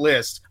down that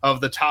list of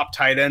the top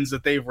tight ends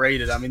that they've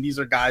rated. I mean, these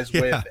are guys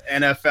with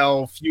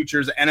NFL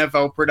futures,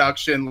 NFL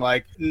production,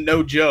 like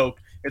no joke.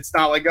 It's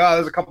not like, oh,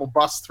 there's a couple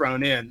busts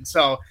thrown in.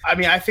 So, I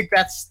mean, I think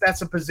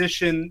that's a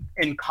position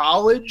in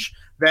college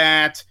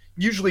that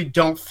usually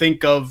don't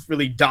think of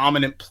really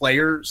dominant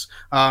players.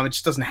 It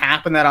just doesn't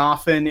happen that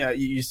often.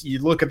 You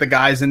look at the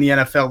guys in the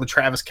NFL, the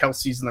Travis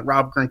Kelce's and the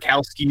Rob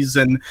Gronkowski's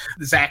and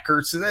Zach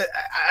Ertz.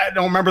 I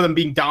don't remember them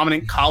being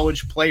dominant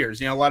college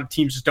players. A lot of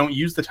teams just don't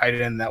use the tight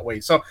end that way.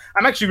 So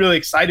I'm actually really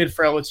excited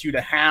for LSU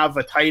to have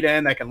a tight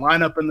end that can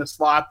line up in the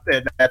slot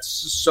that's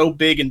so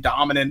big and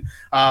dominant.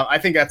 I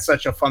think that's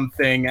such a fun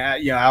thing.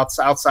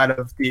 Outside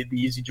of the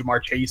easy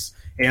Jamar Chase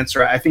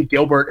answer, I think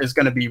Gilbert is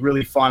going to be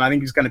really fun. I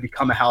think he's going to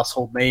become a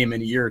household name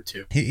in a year or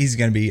two. He's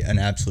going to be an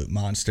absolute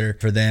monster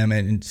for them.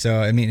 And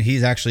so,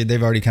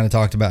 they've already kind of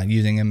talked about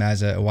using him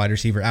as a wide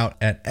receiver out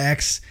at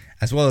X,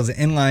 as well as an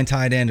inline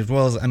tight end,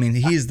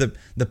 he's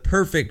the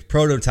perfect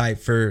prototype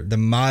for the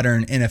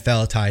modern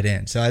NFL tight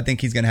end. So I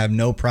think he's going to have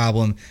no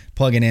problem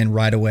plugging in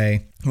right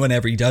away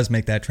whenever he does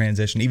make that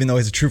transition. Even though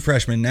he's a true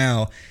freshman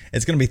now,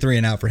 it's going to be 3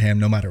 and out for him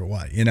no matter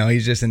what.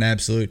 He's just an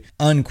absolute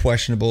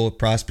unquestionable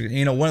prospect.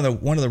 One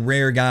of the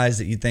rare guys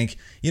that you think,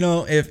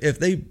 if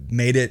they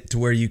made it to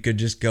where you could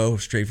just go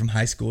straight from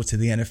high school to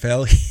the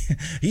NFL,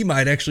 he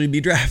might actually be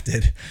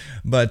drafted.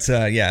 But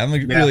I'm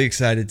really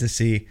excited to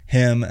see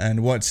him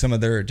and what some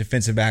of their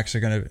defensive backs are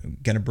going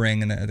to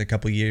bring in the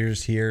couple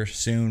years here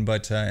soon.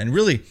 But and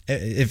really,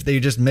 if they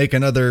just make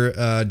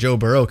another Joe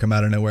Burrow come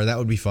out of nowhere, that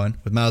would be fun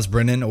with Miles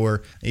Brennan,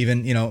 or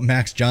even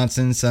Max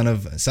Johnson, son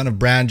of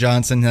Brad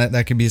Johnson.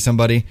 That could be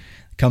somebody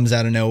comes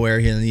out of nowhere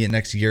here in the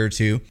next year or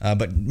two.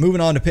 But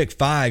moving on to pick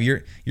 5,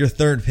 your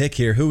third pick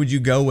here, who would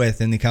you go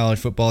with in the college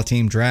football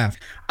team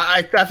draft?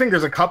 I think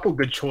there's a couple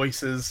good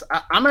choices.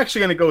 I'm actually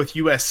going to go with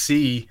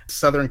USC,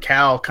 Southern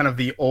Cal, kind of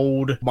the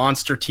old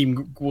monster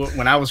team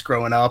when I was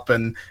growing up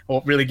and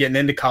really getting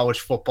into college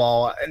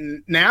football.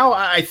 And now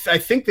I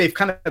think they've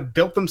kind of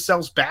built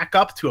themselves back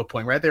up to a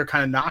point, right? They were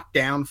kind of knocked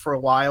down for a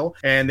while,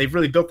 and they've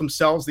really built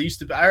themselves. They used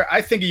to be,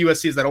 I think of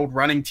USC as that old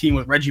running team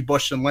with Reggie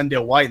Bush and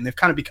Lendale White, and they've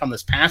kind of become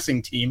this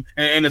passing team.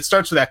 And it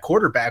starts with that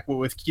quarterback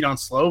with Keaton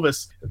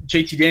Slovis.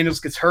 JT Daniels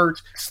gets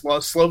hurt.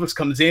 Slovis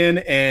comes in,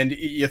 and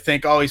you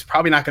think, he's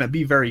probably not going to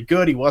be very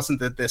good. He wasn't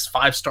this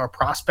 5-star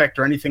prospect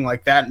or anything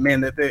like that.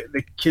 Man,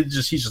 the kid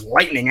he's just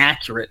lightning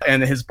accurate.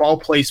 And his ball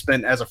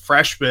placement as a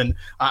freshman,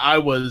 I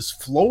was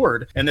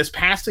floored. And this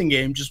passing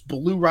game just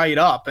blew right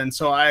up. And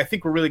so I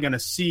think we're really going to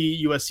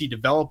see USC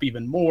develop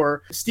even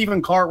more.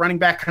 Stephen Carr, running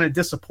back, kind of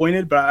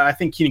disappointed, but I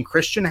think Keaton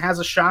Christian has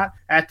a shot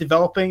at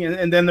developing.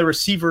 And then the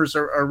receivers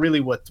are really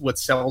what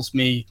sells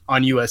me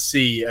on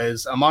USC.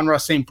 As Amon-Ra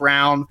St.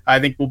 Brown, I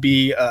think will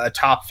be a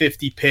top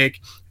 50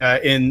 pick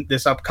in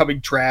this upcoming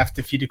draft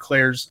if he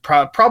declares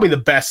probably the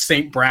best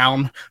St.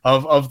 Brown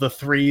of the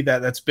 3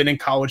 that's been in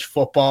college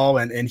football,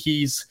 and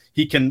he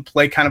can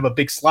play kind of a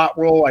big slot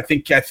role. I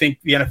think the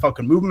NFL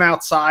can move him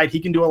outside. He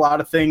can do a lot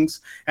of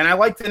things. And I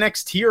like the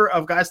next tier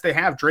of guys they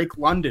have: Drake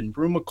London,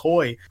 Brew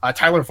McCoy,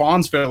 Tyler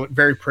Vaughn's very,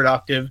 very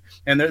productive.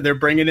 And they're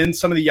bringing in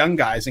some of the young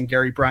guys, and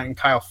Gary Bryant and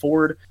Kyle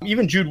Ford,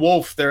 even Jude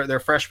Wolfe, their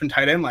freshman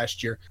tight end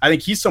last year. I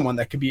think he's someone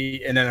that could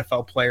be an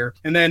NFL player.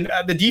 And then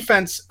the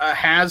defense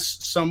has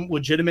some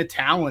legitimate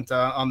talent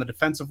on the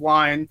defensive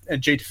line.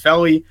 Jay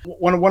Tufele,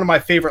 one of my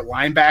favorite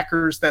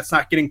linebackers that's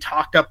not getting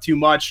talked up too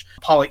much.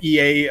 Paula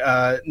E.A.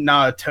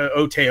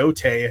 Ote,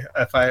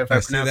 if I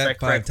pronounce that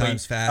correctly. 5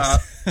 times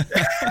fast.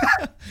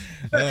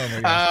 Oh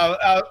my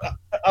gosh.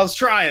 I was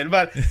trying,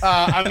 but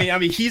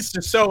he's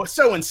just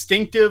so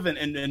instinctive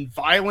and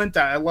violent.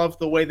 I love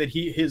the way that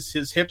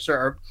his hips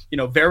are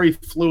very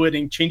fluid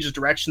and changes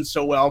direction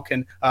so well,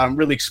 can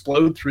really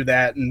explode through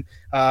that. And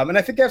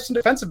I think they have some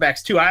defensive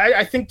backs too.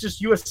 I think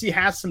just USC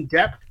has some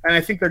depth, and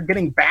I think they're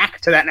getting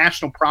back to that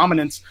national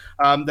prominence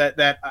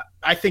that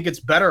I think it's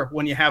better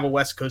when you have a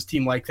West Coast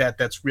team like that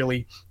that's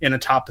really in a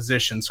top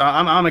position. So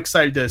I'm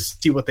excited to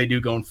see what they do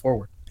going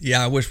forward.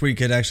 Yeah, I wish we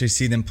could actually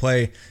see them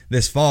play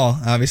this fall.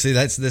 Obviously,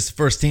 that's this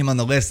first team on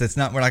the list. We're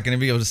not going to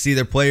be able to see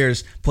their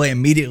players play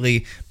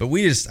immediately. But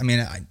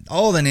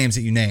all the names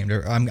that you named,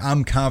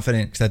 I'm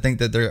confident, because I think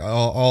that they're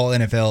all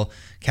NFL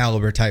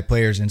caliber type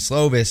players. And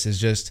Slovis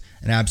is just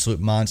an absolute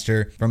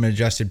monster from an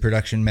adjusted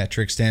production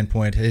metric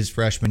standpoint. His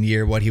freshman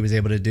year, what he was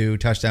able to do,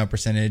 touchdown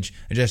percentage,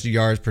 adjusted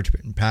yards per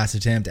pass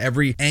attempt,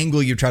 every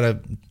angle you try to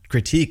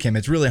critique him,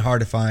 it's really hard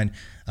to find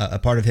a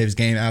part of his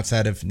game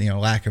outside of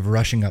lack of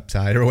rushing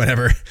upside or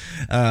whatever,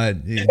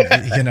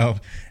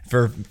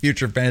 for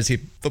future fantasy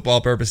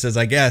football purposes,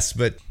 I guess.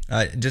 But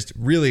just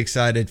really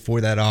excited for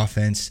that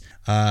offense,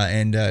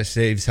 and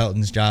saves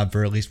Helton's job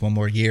for at least one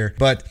more year.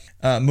 But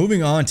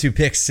moving on to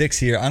pick 6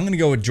 here, I'm going to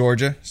go with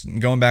Georgia,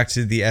 going back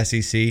to the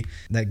SEC.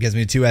 That gives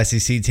me 2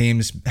 SEC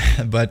teams,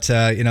 but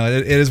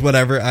it is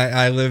whatever.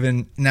 I live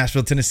in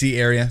Nashville, Tennessee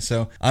area,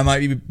 so I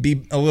might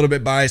be a little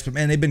bit biased, but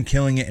man, they've been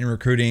killing it in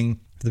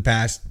recruiting for the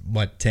past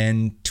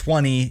 10,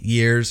 20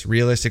 years,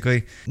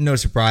 realistically. No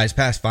surprise,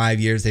 past 5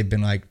 years they've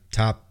been like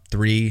top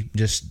 3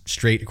 just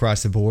straight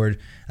across the board.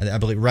 I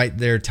believe right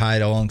there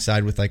tied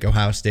alongside with like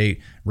Ohio State,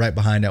 right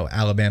behind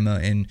Alabama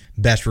in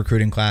best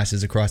recruiting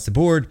classes across the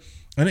board.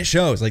 And it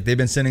shows. Like, they've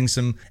been sending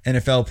some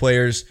NFL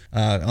players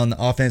on the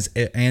offense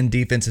and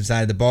defensive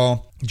side of the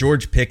ball.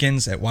 George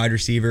Pickens at wide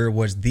receiver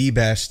was the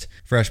best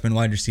freshman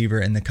wide receiver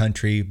in the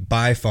country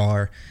by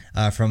far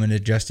from an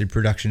adjusted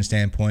production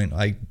standpoint.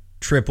 Like,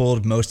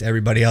 tripled most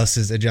everybody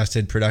else's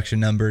adjusted production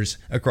numbers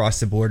across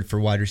the board for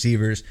wide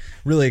receivers.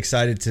 Really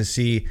excited to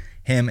see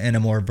him in a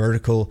more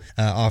vertical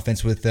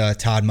offense with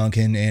Todd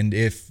Monken. And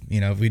if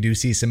we do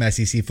see some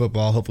SEC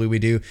football, hopefully we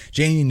do.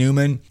 Jamie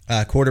Newman,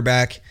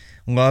 quarterback,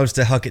 loves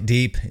to huck it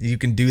deep. You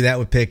can do that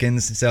with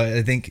Pickens. So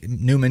I think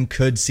Newman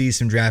could see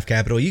some draft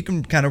capital. You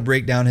can kind of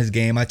break down his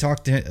game. We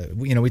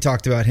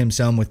talked about him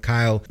some with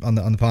Kyle on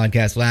the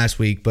podcast last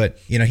week, but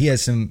he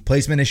has some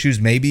placement issues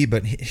maybe,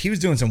 but he was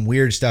doing some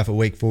weird stuff at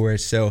Wake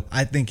Forest. So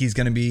I think he's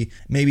going to be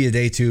maybe a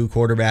day 2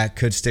 quarterback,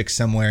 could stick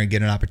somewhere and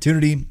get an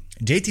opportunity.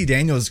 JT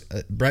Daniels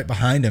right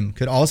behind him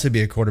could also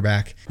be a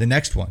quarterback, the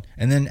next one.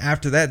 And then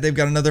after that, they've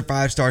got another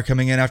 5-star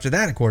coming in after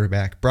that, a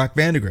quarterback, Brock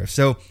Vandegrift.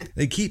 So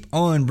they keep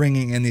on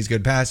bringing in these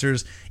good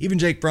passers. Even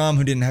Jake Fromm,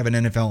 who didn't have an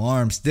NFL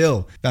arm,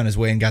 still found his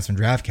way and got some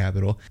draft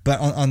capital. But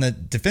on the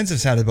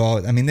defensive side of the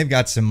ball, I mean, they've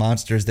got some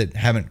monsters that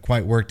haven't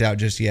quite worked out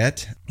just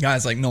yet.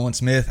 Guys like Nolan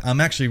Smith. I'm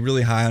actually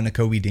really high on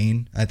Nakobe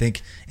Dean. I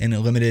think in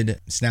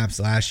limited snaps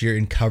last year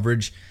in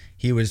coverage,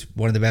 he was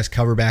one of the best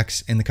cover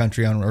backs in the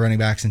country on running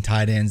backs and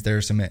tight ends.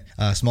 There's some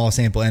small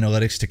sample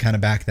analytics to kind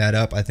of back that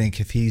up. I think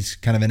if he's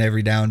kind of an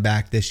every down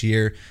back this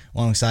year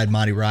alongside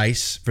Monty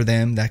Rice for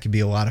them, that could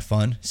be a lot of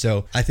fun.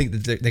 So I think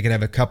that they could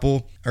have a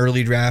couple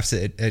early drafts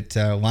at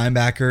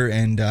linebacker,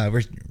 and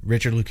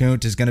Richard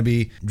LeCounte is going to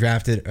be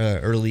drafted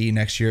early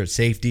next year at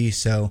safety.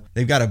 So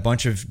they've got a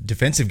bunch of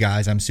defensive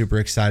guys I'm super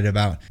excited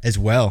about as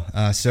well.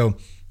 So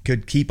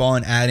could keep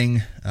on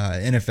adding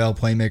NFL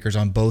playmakers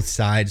on both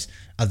sides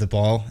of the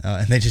ball,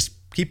 and they just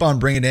keep on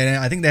bringing it in.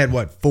 I think they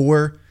had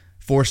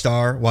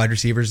four-star wide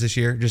receivers this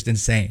year, just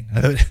insane.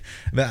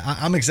 But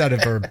I'm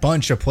excited for a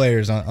bunch of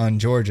players on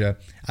Georgia.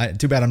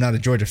 Too bad I'm not a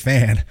Georgia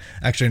fan,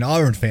 actually an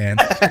Auburn fan.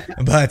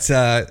 But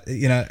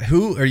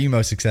who are you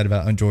most excited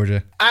about on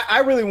Georgia? I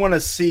really want to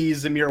see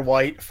Zamir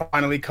White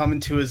finally come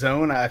into his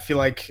own. I feel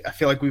like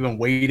we've been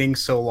waiting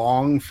so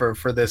long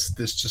for this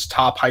just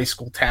top high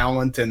school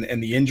talent,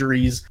 and the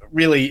injuries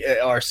really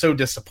are so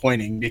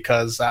disappointing,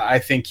 because I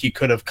think he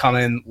could have come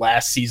in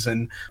last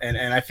season,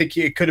 and I think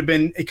it could have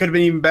been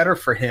even better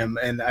for him.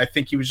 And I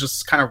think he was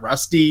just kind of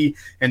rusty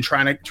and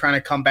trying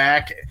to come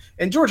back.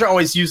 And Georgia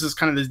always uses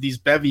kind of these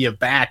bevy of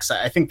backs.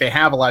 I think they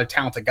have a lot of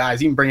talented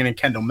guys, even bringing in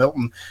Kendall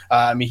Milton.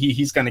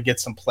 He's going to get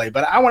some play,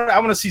 but I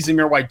want to see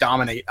Zamir White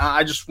dominate.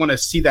 I just want to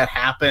see that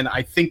happen.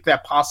 I think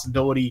that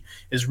possibility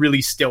is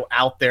really still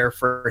out there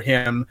for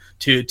him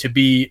to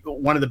be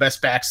one of the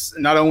best backs,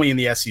 not only in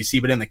the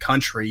SEC, but in the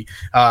country,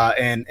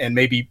 and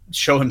maybe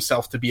show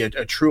himself to be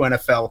a true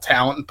NFL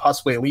talent and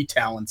possibly elite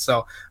talent.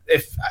 So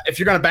if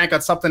you're going to bank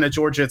on something at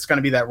Georgia, it's going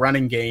to be that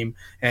running game,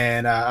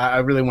 and I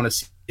really want to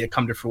see it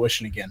come to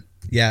fruition again.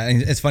 Yeah,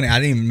 and it's funny, I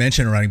didn't even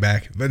mention a running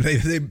back, but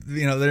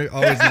they're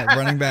always in that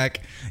running back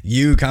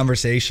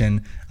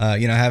conversation.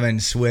 Having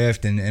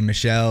Swift and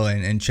Michelle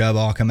and Chubb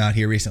all come out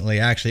here recently.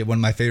 Actually, one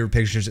of my favorite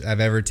pictures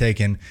I've ever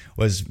taken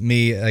was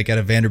me at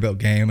a Vanderbilt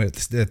game. It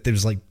was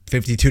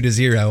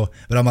 52-0,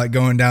 but I'm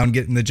going down,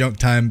 getting the junk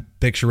time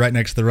picture right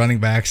next to the running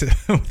backs with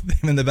him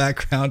in the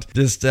background.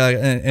 Just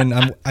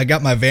I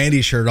got my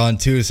Vandy shirt on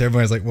too, so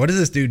everyone's like, "What is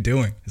this dude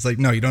doing?" It's like,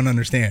 no, you don't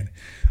understand.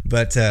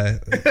 But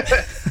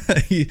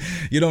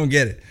you don't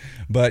get it.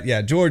 But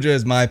yeah, Georgia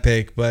is my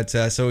pick. But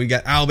so we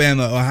got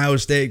Alabama, Ohio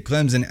State,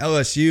 Clemson,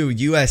 LSU,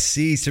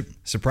 USC.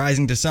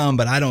 Surprising to some,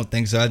 but I don't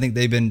think so. I think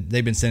they've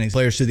been sending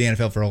players to the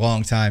NFL for a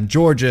long time.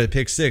 Georgia,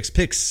 pick 6,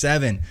 pick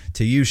 7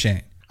 to you,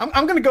 Shane.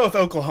 I'm going to go with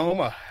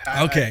Oklahoma.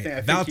 Okay, I think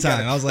about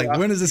time. I was like,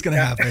 when is this going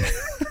to happen?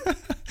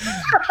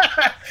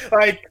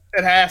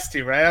 It has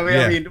to, right?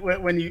 I mean,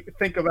 when you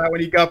think about when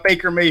you got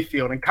Baker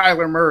Mayfield and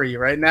Kyler Murray,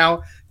 right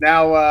now,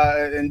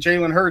 and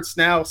Jalen Hurts,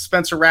 now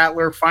Spencer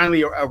Rattler,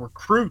 finally a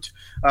recruit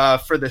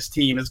for this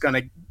team, is going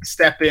to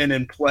step in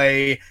and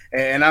play,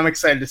 and I'm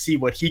excited to see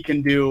what he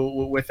can do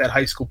with that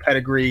high school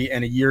pedigree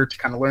and a year to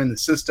kind of learn the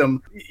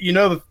system. You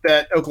know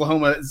that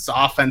Oklahoma's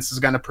offense is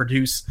going to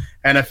produce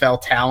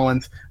NFL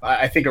talent.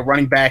 I think a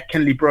running back,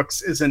 Kennedy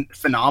Brooks, isn't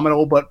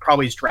phenomenal, but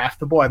probably is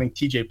draftable. I think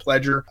TJ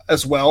Pledger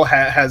as well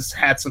has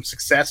had some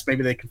success.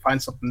 Maybe they can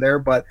find something there.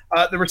 But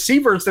the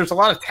receivers, there's a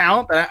lot of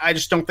talent that I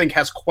just don't think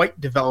has quite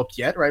developed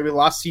yet, right? We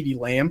lost CeeDee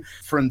Lamb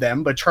from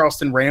them, but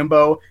Charleston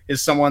Rambo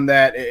is someone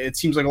that it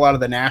seems like a lot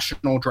of the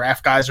national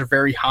draft guys are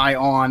very high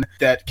on,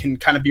 that can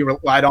kind of be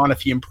relied on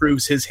if he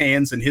improves his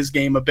hands and his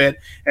game a bit.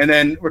 And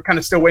then we're kind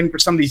of still waiting for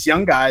some of these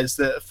young guys,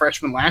 the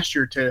freshmen last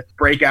year, to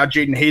break out.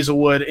 Jaden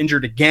Hazelwood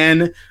injured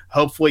again.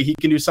 Hopefully he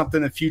can do something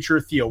in the future.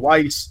 Theo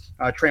Weiss,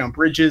 Trayon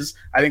Bridges.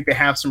 I think they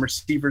have some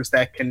receivers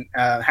that can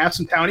have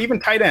some talent, even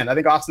tight end. I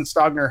think Austin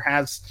Stogner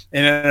has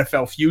an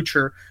NFL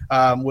future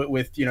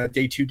with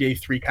day 2, day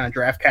 3 kind of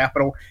draft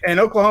capital. And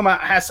Oklahoma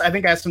has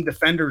some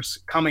defenders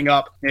coming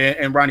up,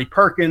 and Ronnie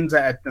Perkins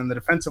on the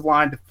defensive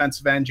line,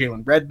 defensive end.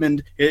 Jalen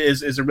Redmond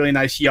is a really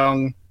nice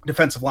young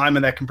defensive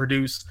lineman that can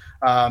produce.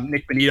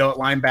 Nick Benito at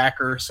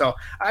linebacker. So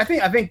I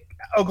think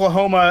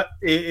Oklahoma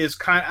is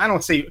I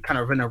don't say kind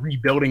of in a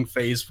rebuilding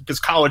phase, because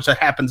college, that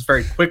happens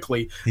very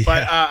quickly. Yeah.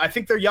 But I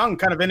think they're young,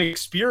 kind of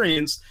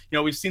inexperienced.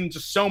 We've seen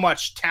just so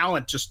much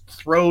talent just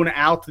thrown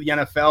out to the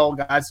NFL,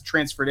 guys that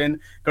transferred in,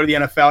 go to the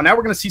NFL. Now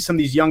we're going to see some of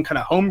these young kind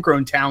of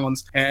homegrown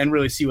talents and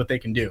really see what they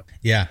can do.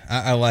 Yeah,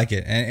 I like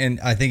it. And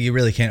I think you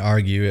really can't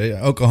argue.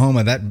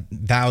 Oklahoma, that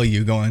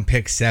value going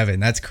pick 7,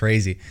 that's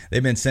crazy.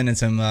 They've been sending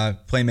some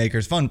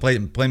playmakers, fun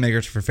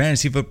playmakers for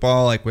fantasy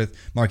football, like with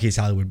Marquise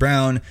Hollywood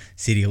Brown,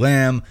 CeeDee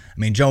Lamb.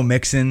 Joe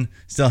Mixon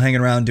still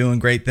hanging around doing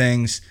great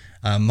things.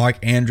 Mark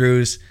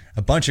Andrews,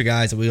 a bunch of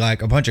guys that we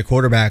like, a bunch of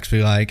quarterbacks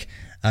we like.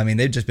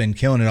 They've just been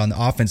killing it on the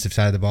offensive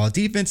side of the ball.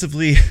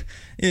 Defensively,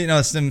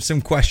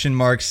 some question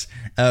marks,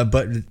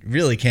 but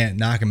really can't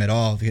knock him at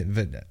all.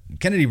 But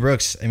Kennedy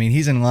Brooks,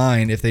 he's in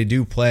line. If they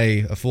do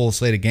play a full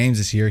slate of games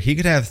this year, he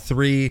could have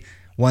 3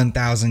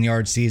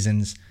 1,000-yard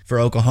seasons for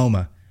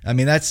Oklahoma.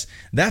 That's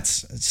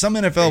some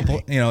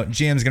NFL,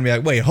 GM's gonna be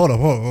like, wait, hold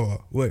on,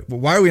 wait,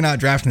 why are we not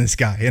drafting this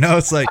guy?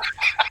 It's like,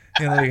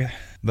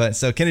 but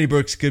so Kennedy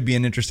Brooks could be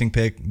an interesting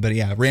pick. But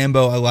yeah,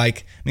 Rambo, I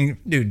like.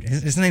 Dude,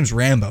 his name's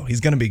Rambo. He's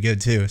gonna be good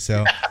too.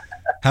 So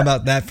how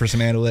about that for some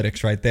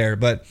analytics right there?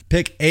 But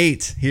pick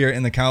 8 here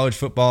in the college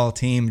football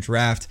team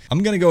draft,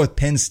 I'm gonna go with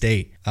Penn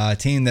State, a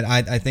team that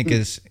I think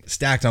is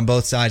stacked on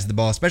both sides of the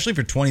ball, especially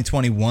for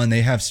 2021.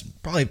 They have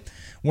probably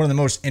one of the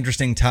most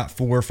interesting top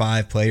 4 or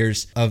 5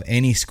 players of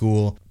any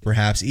school,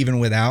 perhaps even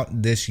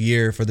without this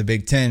year for the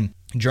Big Ten.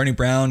 Journey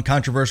Brown,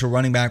 controversial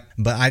running back,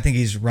 but I think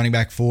he's running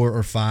back 4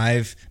 or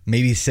 5,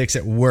 maybe 6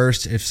 at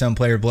worst if some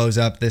player blows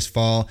up this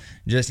fall.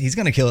 He's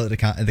going to kill it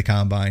at the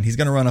combine. He's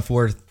going to run a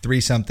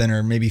 4.3 something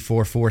or maybe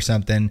 4.4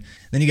 something.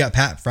 Then you got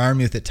Pat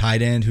Freiermuth at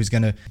tight end, who's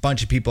going to, a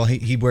bunch of people,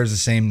 he wears the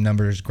same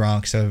number as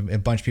Gronk, so a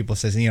bunch of people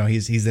says,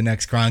 he's the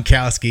next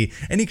Gronkowski,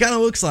 and he kind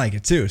of looks like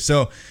it too.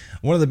 So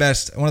one of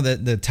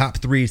the top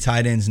 3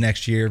 tight ends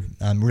next year.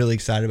 I'm really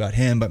excited about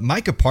him. But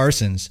Micah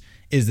Parsons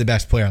is the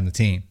best player on the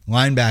team.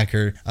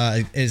 Linebacker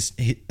is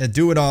a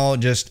do-it-all,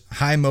 just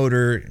high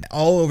motor,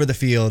 all over the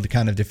field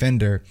kind of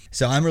defender.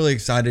 So I'm really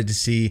excited to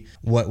see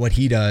what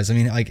he does.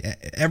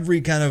 Every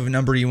kind of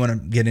number you want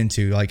to get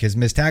into, like his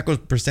missed tackle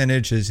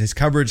percentage, his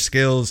coverage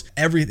skills,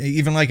 everything,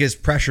 even like his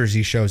pressures,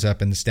 he shows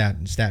up in the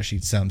stat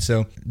sheet some.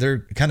 So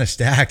they're kind of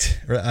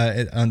stacked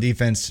on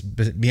defense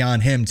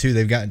beyond him too.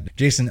 They've got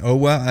Jason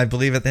Owa, I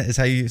believe is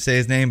how you say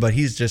his name, but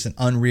he's just an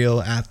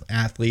unreal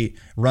athlete,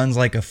 runs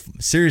like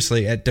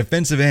seriously at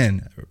defensive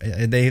end.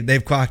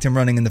 They've clocked him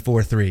running in the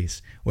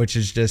 4.3s, which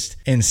is just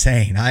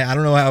insane. I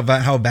don't know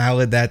how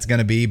valid that's going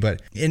to be,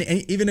 but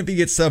even if he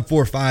gets sub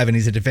 4.5 and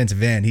he's a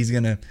defensive end, he's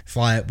going to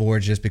fly at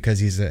boards just because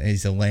he's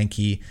a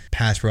lanky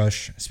pass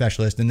rush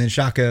specialist. And then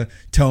Shaka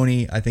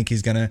Toney, I think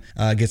he's going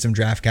to get some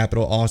draft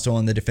capital also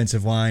on the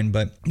defensive line,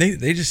 but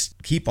they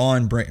just keep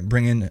on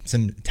bringing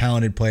some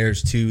talented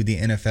players to the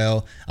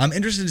NFL. I'm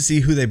interested to see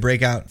who they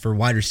break out for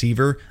wide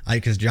receiver,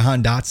 because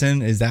Jahan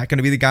Dotson, is that going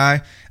to be the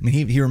guy?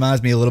 He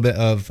reminds me a little bit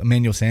of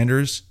Emmanuel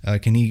Sanders.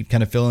 Can he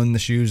kind of fill in the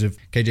shoes of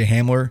KJ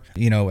Hamler,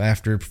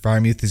 after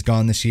Freiermuth is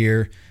gone this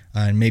year?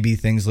 And maybe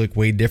things look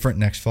way different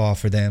next fall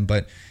for them.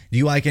 But do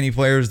you like any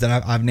players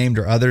that I've named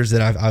or others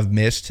that I've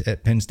missed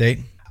at Penn State?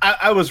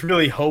 I was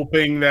really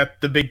hoping that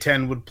the Big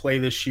Ten would play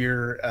this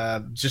year,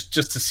 just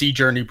to see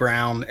Journey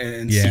Brown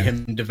and see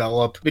him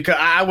develop, because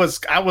I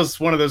was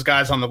one of those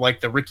guys on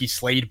the Ricky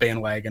Slade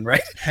bandwagon,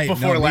 right?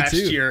 Before last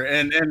year,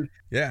 and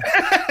yeah.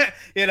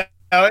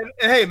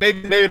 Hey,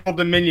 maybe Old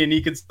Dominion,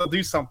 he could still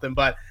do something.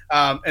 But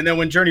and then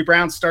when Journey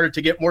Brown started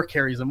to get more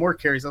carries, I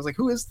was like,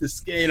 who is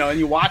this? And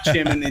you watch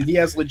him, and he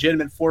has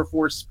legitimate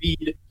 4.4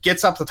 speed,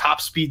 gets up the top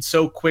speed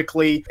so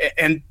quickly.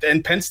 And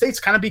Penn State's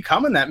kind of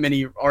becoming that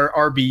mini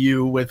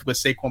RBU with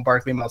Saquon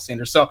Barkley and Miles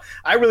Sanders. So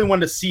I really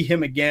wanted to see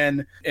him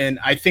again, and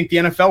I think the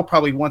NFL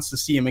probably wants to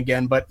see him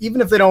again. But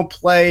even if they don't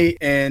play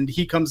and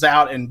he comes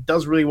out and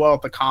does really well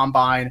at the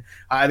combine,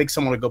 I think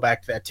someone would go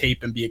back to that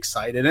tape and be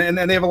excited. And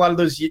they have a lot of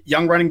those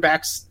young running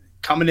backs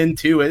coming in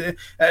too.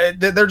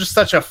 They're just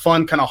such a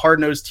fun, kind of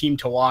hard-nosed team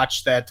to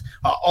watch that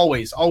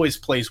always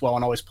plays well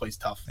and always plays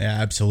tough. Yeah,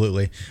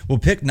 absolutely. Well,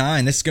 pick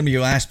 9. This is going to be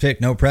your last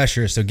pick. No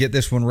pressure. So get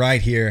this one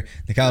right here.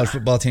 The college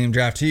football team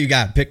draft. Who you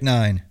got? Pick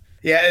 9.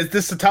 Yeah,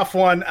 this is a tough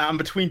one. I'm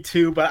between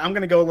 2, but I'm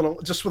going to go with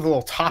a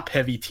little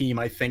top-heavy team,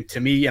 I think, to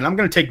me. And I'm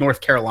going to take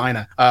North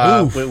Carolina,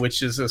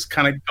 which is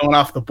kind of going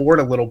off the board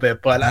a little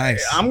bit. But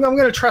nice. I'm going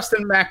to trust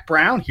in Mac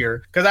Brown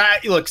here,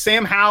 because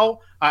Sam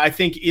Howell, I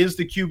think is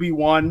the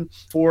QB1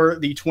 for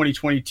the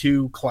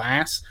 2022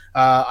 class.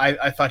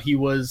 I thought he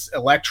was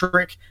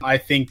electric. I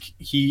think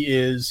he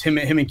is him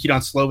and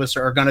Keaton Slovis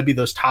are going to be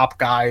those top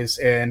guys,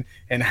 and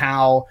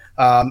Hal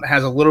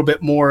has a little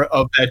bit more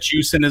of that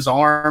juice in his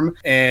arm,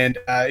 and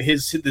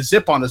the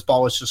zip on his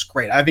ball is just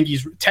great. I think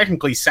he's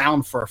technically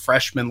sound for a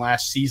freshman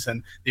last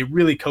season. They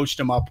really coached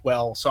him up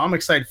well, so I'm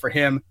excited for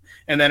him.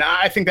 And then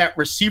I think that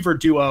receiver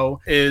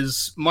duo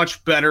is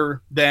much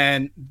better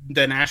than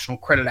the national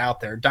credit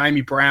out there.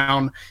 Dyami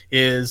Brown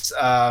is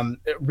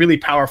really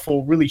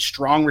powerful, really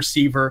strong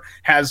receiver,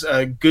 has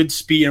a good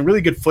speed and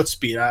really good foot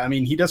speed. I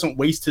mean, he doesn't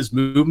waste his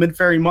movement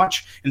very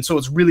much, and so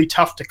it's really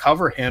tough to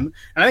cover him.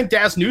 And I think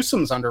Daz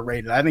Newsome's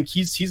underrated. I think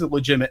he's a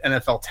legitimate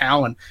NFL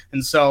talent.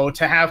 And so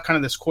to have kind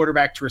of this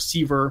quarterback to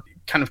receiver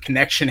kind of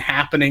connection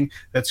happening,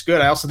 that's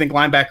good. I also think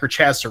linebacker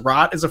Chaz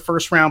Surratt is a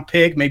first-round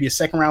pick, maybe a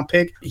second-round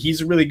pick.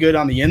 He's really good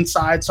on the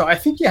inside. So I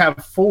think you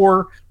have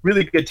 4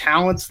 really good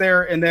talents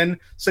there, and then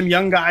some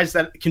young guys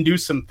that can do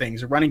some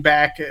things. A running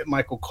back,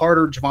 Michael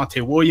Carter,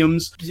 Javonte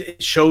Williams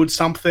showed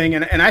something.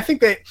 And I think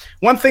that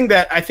one thing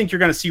that I think you're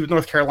going to see with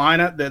North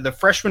Carolina, the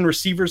freshman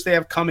receivers they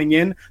have coming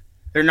in,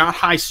 they're not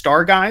high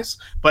star guys,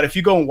 but if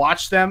you go and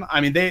watch them, I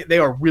mean, they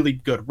are really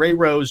good. Ray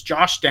Rose,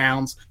 Josh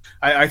Downs,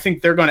 I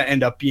think they're going to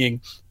end up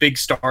being big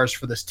stars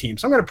for this team.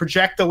 So I'm going to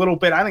project a little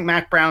bit. I think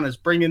Mack Brown is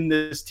bringing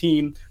this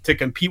team to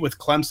compete with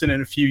Clemson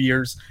in a few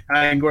years. And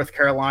I think North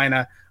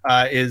Carolina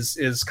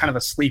is kind of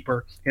a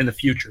sleeper in the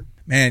future.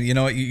 Man, you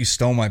know what? You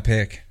stole my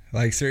pick.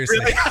 Like, seriously.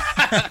 Really?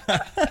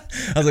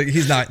 I was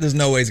like, there's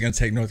no way he's going to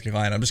take North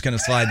Carolina. I'm just going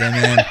to slide them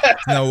in.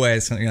 No way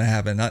it's going to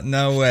happen.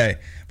 No way.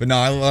 But no,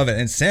 I love it.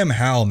 And Sam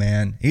Howell,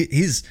 man,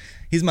 he's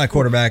my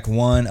quarterback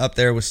 1 up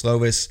there with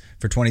Slovis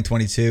for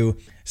 2022.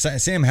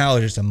 Sam Howell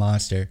is just a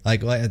monster.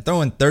 Like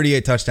throwing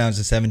 38 touchdowns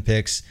to 7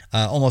 picks,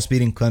 almost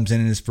beating Clemson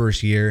in his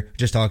first year.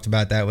 Just talked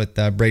about that with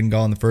Braden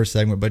Gall in the first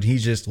segment, but he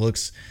just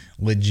looks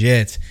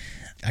legit.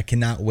 I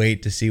cannot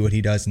wait to see what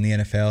he does in the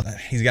NFL.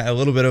 He's got a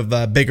little bit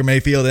of Baker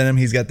Mayfield in him.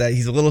 He's got that.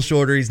 He's a little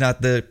shorter. He's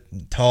not the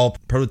tall,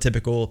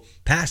 prototypical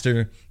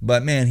passer,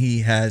 but man,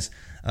 he has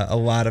a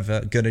lot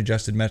of good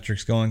adjusted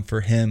metrics going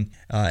for him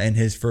in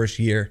his first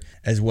year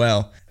as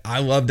well. I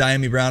love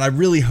Dyami Brown. I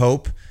really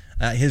hope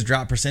his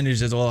drop percentage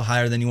is a little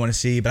higher than you want to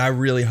see, but I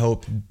really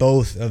hope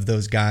both of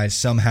those guys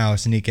somehow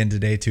sneak into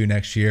day 2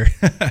 next year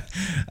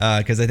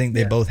because I think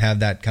they both have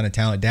that kind of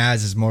talent.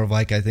 Daz is more of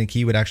like, I think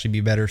he would actually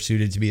be better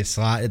suited to be a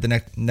slot at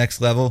the next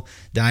level.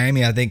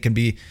 Dyami, I think, can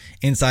be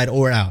inside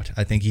or out.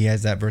 I think he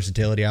has that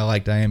versatility. I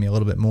like Dyami a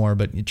little bit more,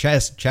 but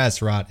Chaz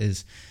Surratt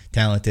is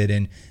talented,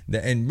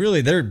 and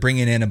really they're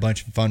bringing in a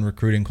bunch of fun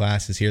recruiting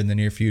classes here in the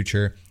near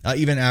future,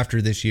 even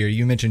after this year.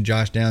 You mentioned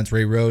Josh Downs,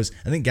 Ray Rose.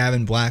 I think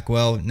Gavin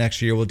Blackwell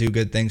next year will do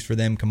good things for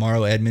them.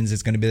 Kamaro Edmonds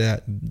is going to be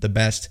the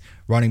best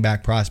running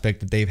back prospect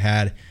that they've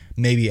had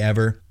maybe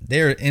ever.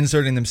 They're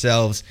inserting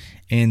themselves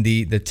in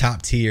the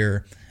top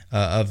tier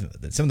of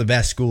some of the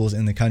best schools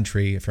in the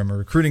country from a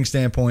recruiting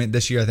standpoint.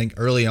 This year, I think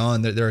early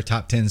on, they're a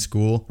top 10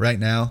 school right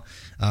now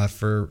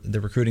for the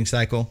recruiting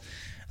cycle.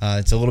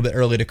 It's a little bit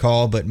early to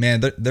call, but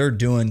man, they're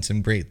doing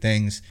some great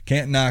things.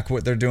 Can't knock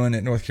what they're doing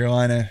at North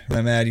Carolina.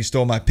 I'm mad you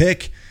stole my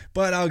pick,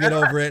 but I'll get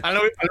over it. I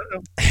know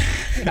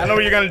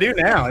what you're gonna do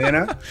now. You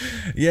know.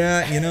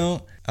 Yeah,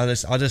 I'll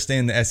just stay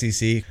in the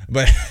SEC,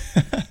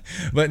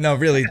 but no,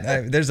 really,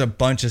 there's a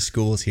bunch of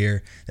schools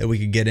here that we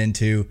could get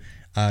into.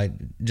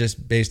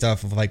 Just based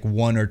off of like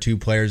 1 or 2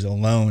 players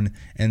alone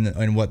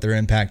and what their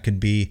impact could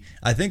be.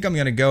 I think I'm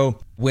going to go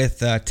with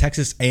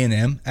Texas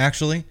A&M,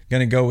 actually. Going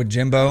to go with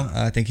Jimbo.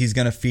 I think he's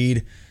going to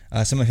feed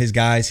some of his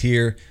guys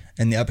here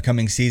in the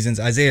upcoming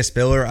seasons. Isaiah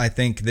Spiller, I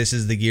think this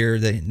is the year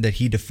that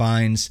he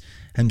defines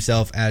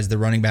himself as the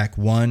running back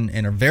 1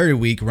 in a very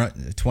weak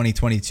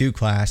 2022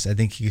 class. I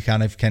think he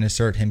kind of can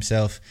assert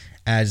himself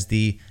as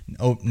the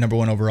number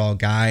 1 overall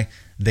guy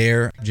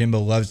there. Jimbo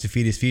loves to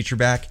feed his future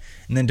back.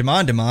 And then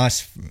Damon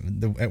DeMoss,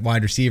 the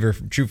wide receiver,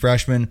 true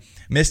freshman,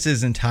 missed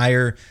his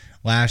entire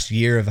last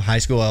year of high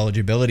school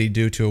eligibility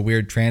due to a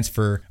weird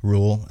transfer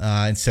rule.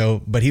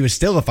 But he was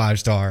still a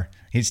 5-star.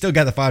 He still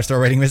got the 5-star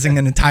rating, missing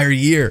an entire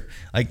year.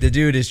 Like, the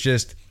dude is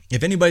just,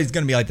 if anybody's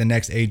going to be like the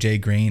next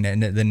AJ Green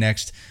and the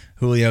next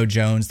Julio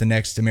Jones, the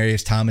next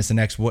Demaryius Thomas, the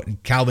next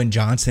Calvin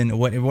Johnson,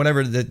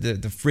 whatever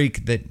the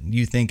freak that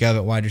you think of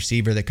at wide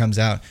receiver that comes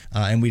out,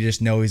 and we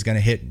just know he's going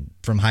to hit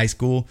from high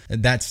school,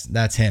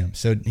 that's him.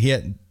 So he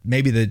had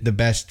maybe the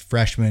best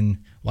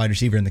freshman wide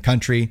receiver in the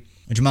country.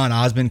 Jamon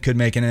Osmond could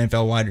make an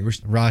NFL wide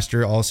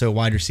roster, also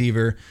wide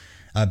receiver.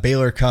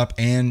 Baylor Cup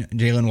and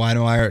Jalen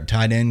Weidemeyer at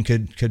tight end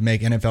could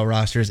make NFL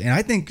rosters. And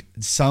I think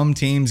some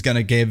team's going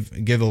to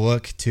give a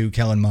look to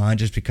Kellen Mond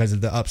just because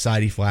of the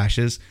upside he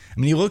flashes. I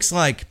mean, he looks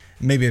like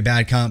maybe a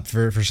bad comp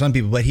for some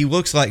people, but he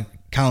looks like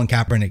Colin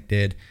Kaepernick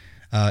did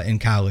in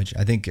college.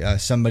 I think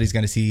somebody's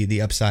going to see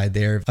the upside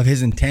there of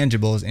his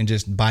intangibles and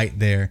just bite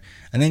there.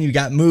 And then you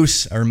got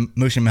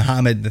Muhsin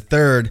Muhammad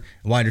III,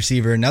 wide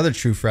receiver, another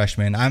true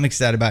freshman. I'm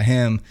excited about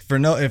him for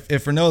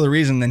if for no other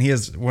reason than he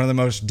has one of the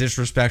most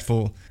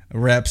disrespectful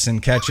reps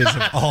and catches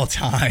of all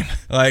time.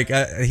 Like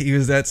he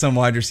was at some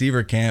wide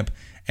receiver camp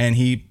and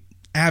he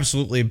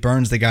absolutely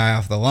burns the guy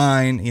off the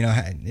line. You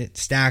know, it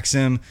stacks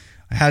him,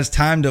 has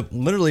time to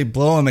literally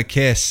blow him a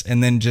kiss,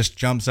 and then just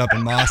jumps up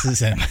and mosses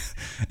him.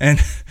 And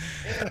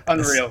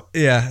unreal.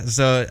 Yeah.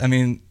 So I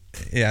mean,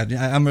 yeah,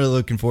 I'm really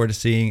looking forward to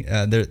seeing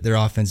their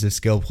offensive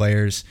skill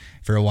players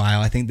for a while.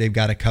 I think they've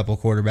got a couple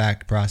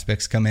quarterback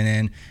prospects coming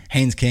in.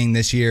 Haynes King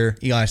this year,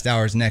 Eli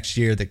Stowers next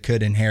year, that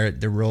could inherit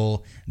the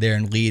role there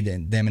and lead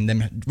them, and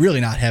them really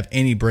not have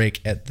any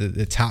break at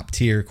the top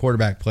tier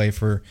quarterback play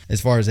for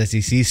as far as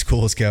SEC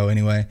schools go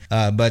anyway.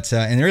 But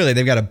really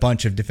they've got a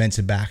bunch of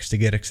defensive backs to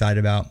get excited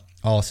about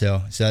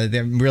also. So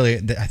they're really,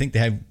 I think they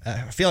have,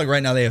 I feel like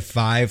right now they have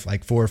 5,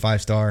 like 4 or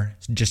 5 star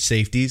just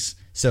safeties.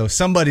 So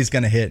somebody's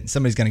going to hit.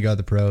 Somebody's going to go to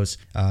the pros.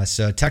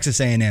 So Texas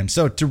A&M.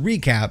 So to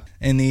recap,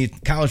 in the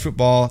college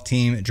football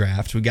team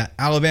draft, we got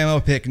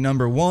Alabama pick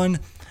number 1,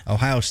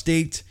 Ohio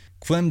State,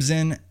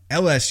 Clemson,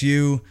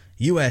 LSU,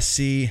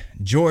 USC,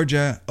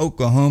 Georgia,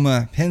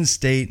 Oklahoma, Penn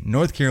State,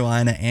 North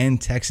Carolina, and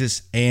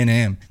Texas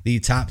A&M. The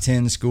top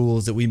 10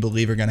 schools that we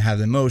believe are going to have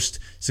the most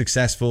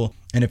successful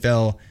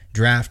NFL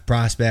draft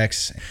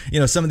prospects. You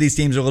know, some of these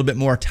teams are a little bit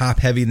more top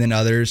heavy than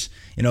others.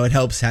 You know, it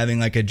helps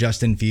having like a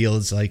Justin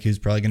Fields, like who's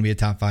probably going to be a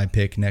top 5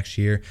 pick next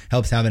year.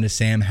 Helps having a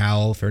Sam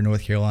Howell for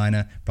North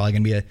Carolina, probably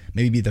going to be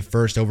maybe the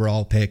first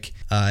overall pick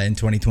in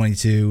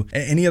 2022.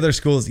 Any other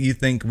schools you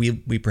think we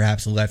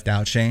perhaps left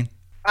out, Shane?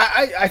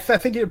 I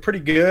think you're pretty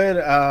good.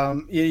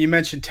 You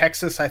mentioned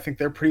Texas. I think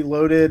they're pretty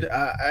loaded.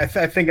 I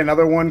think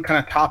another one kind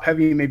of top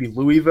heavy, maybe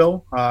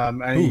Louisville.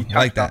 You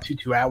talked about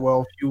Tutu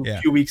Atwell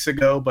a few weeks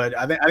ago, but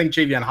I think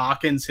Javion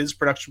Hawkins, his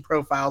production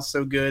profile is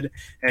so good.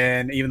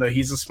 And even though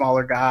he's a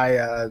smaller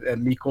guy,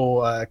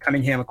 Michael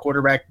Cunningham, a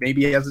quarterback,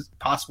 maybe he has a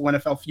possible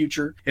NFL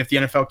future if the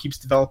NFL keeps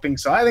developing.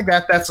 So I think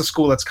that's a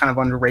school that's kind of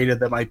underrated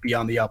that might be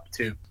on the up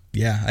too.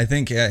 Yeah, I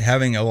think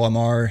having a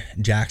Lamar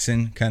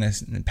Jackson kind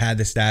of pad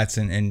the stats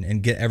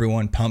and get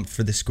everyone pumped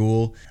for the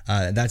school,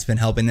 that's been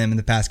helping them in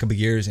the past couple of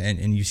years,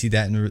 and you see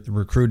that in the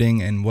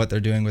recruiting and what they're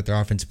doing with their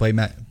offensive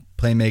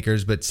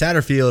playmakers. But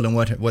Satterfield and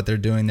what they're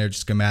doing there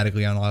just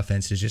schematically on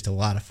offense is just a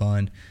lot of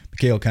fun.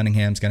 Mikhail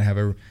Cunningham's going to have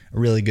a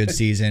really good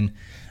season.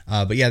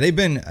 But yeah, they've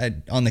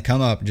been on the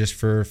come up just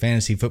for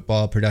fantasy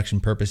football production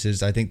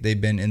purposes. I think they've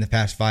been in the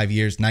past 5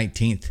 years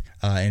 19th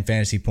in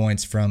fantasy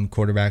points from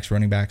quarterbacks,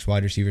 running backs,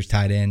 wide receivers,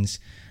 tight ends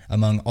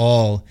among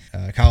all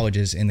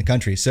colleges in the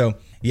country. So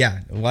yeah,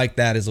 like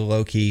that is a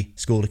low key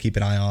school to keep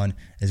an eye on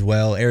as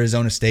well.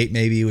 Arizona State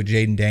maybe with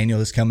Jaden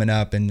Daniels coming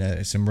up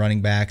and some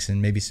running backs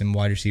and maybe some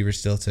wide receivers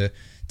still to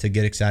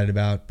get excited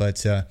about.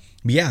 But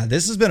yeah,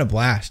 this has been a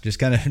blast, just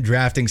kind of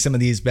drafting some of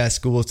these best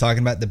schools,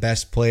 talking about the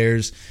best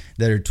players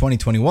that are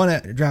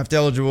 2021 draft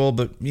eligible,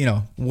 but you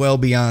know, well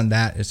beyond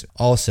that is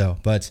also.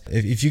 But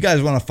if you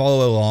guys want to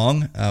follow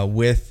along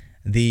with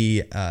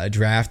the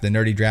draft, the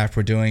nerdy draft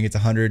we're doing, it's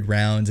 100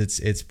 rounds.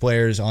 It's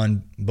players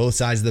on both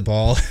sides of the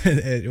ball.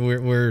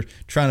 we're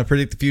trying to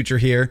predict the future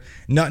here.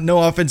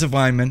 No offensive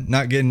linemen,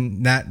 not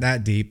getting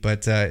that deep,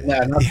 but not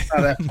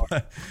that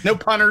far. No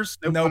punters,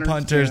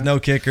 no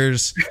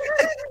kickers.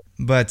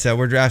 But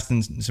we're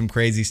drafting some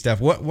crazy stuff.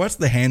 What's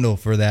the handle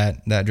for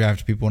that draft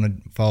if people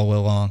want to follow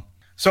along?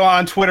 So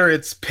on Twitter,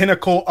 it's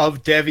Pinnacle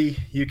of Devy.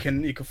 You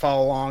can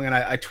follow along, and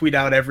I tweet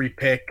out every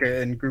pick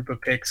and group of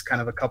picks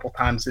kind of a couple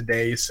times a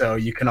day, so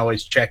you can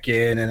always check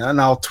in, and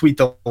I'll tweet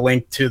the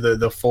link to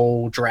the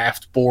full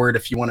draft board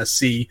if you want to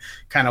see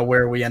kind of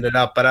where we ended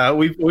up. But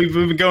we've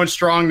been going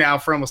strong now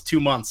for almost 2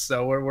 months,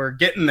 so we're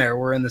getting there.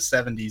 We're in the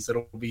 70s.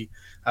 It'll be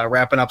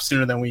wrapping up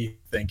sooner than we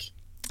think.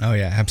 Oh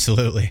yeah,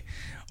 absolutely.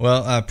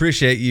 Well, I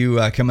appreciate you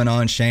coming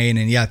on, Shane.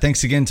 And yeah,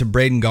 thanks again to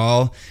Braden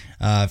Gall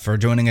for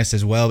joining us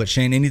as well. But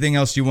Shane, anything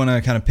else you want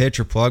to kind of pitch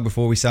or plug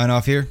before we sign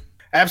off here?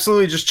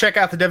 Absolutely. Just check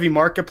out the Devy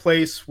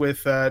Marketplace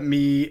with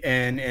me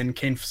and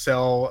Kane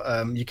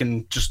Fussell. You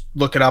can just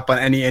look it up on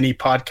any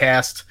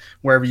podcast,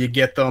 wherever you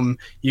get them,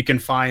 you can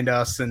find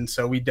us. And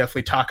so we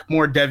definitely talk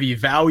more Devy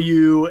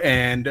value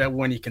and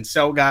when you can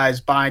sell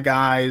guys, buy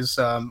guys,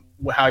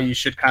 how you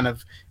should kind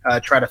of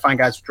try to find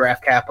guys with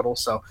draft capital.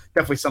 So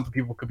definitely something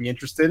people could be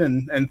interested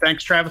in. And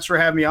thanks, Travis, for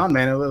having me on,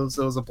 man. It was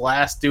a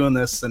blast doing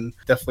this, and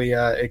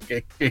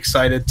definitely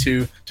excited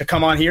to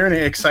come on here and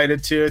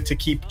excited to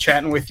keep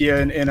chatting with you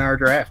in our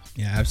draft.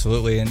 Yeah,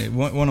 absolutely. And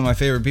one of my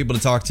favorite people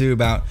to talk to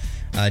about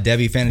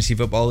Devy fantasy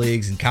football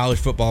leagues and college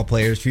football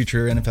players,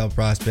 future NFL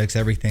prospects,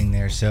 everything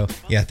there. So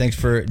yeah, thanks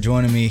for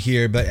joining me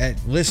here. But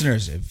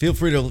listeners, feel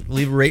free to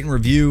leave a rate and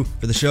review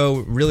for the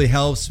show. It really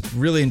helps.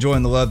 Really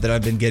enjoying the love that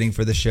I've been getting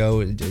for the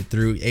show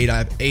through eight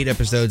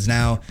episodes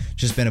now.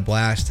 Just been a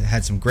blast.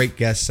 Had some great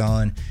guests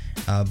on,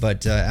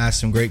 but asked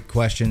some great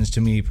questions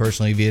to me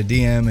personally via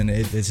DM, and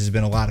this has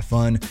been a lot of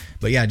fun.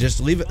 But yeah, just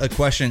leave a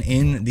question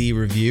in the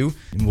review,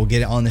 and we'll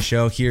get it on the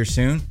show here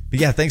soon. But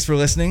yeah, thanks for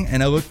listening,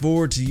 and I look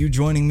forward to you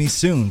joining me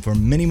soon for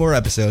many more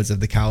episodes of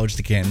the College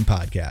to Canton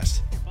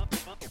podcast.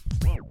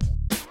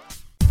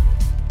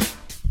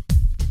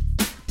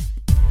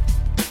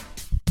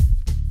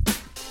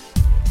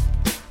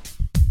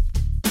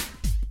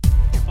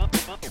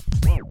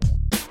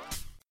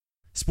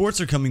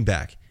 Sports are coming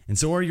back, and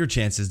so are your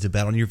chances to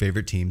bet on your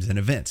favorite teams and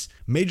events.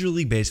 Major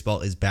League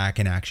Baseball is back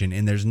in action,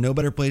 and there's no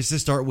better place to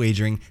start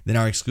wagering than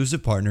our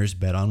exclusive partners,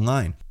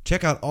 BetOnline.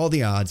 Check out all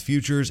the odds,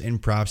 futures,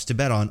 and props to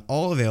bet on,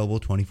 all available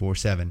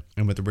 24/7.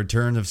 And with the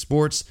return of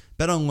sports,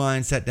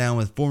 BetOnline sat down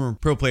with former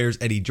pro players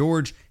Eddie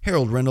George,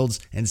 Harold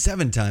Reynolds, and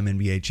 7-time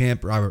NBA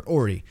champ Robert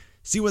Horry.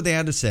 See what they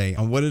had to say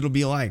on what it'll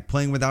be like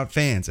playing without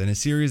fans in a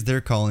series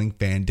they're calling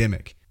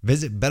Fandemic.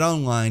 Visit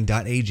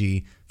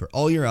betonline.ag for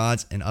all your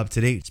odds and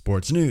up-to-date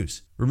sports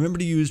news. Remember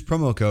to use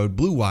promo code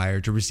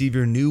BLUEWIRE to receive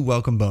your new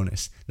welcome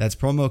bonus. That's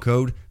promo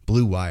code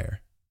BLUEWIRE.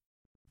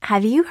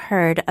 Have you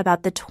heard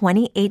about the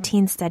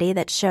 2018 study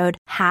that showed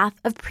half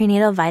of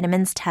prenatal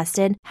vitamins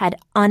tested had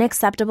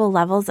unacceptable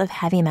levels of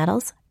heavy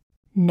metals?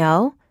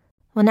 No?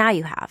 Well, now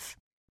you have.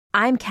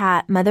 I'm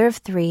Kat, mother of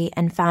 3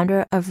 and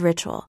founder of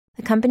Ritual,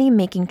 the company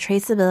making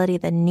traceability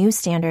the new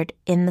standard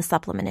in the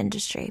supplement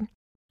industry.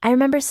 I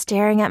remember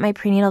staring at my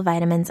prenatal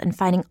vitamins and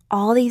finding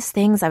all these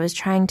things I was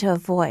trying to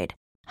avoid.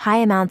 High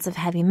amounts of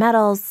heavy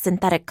metals,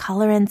 synthetic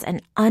colorants,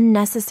 and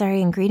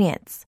unnecessary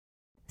ingredients.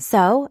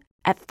 So,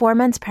 at 4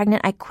 months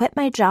pregnant, I quit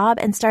my job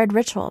and started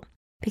Ritual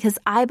because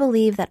I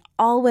believe that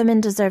all women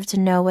deserve to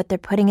know what they're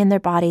putting in their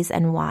bodies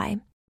and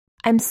why.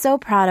 I'm so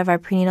proud of our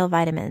prenatal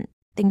vitamin.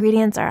 The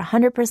ingredients are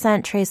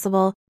 100%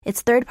 traceable,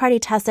 it's third-party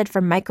tested for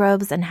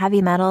microbes and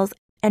heavy metals,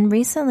 and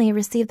recently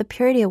received the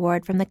Purity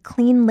Award from the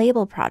Clean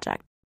Label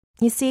Project.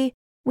 You see,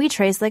 we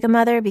trace like a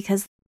mother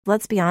because,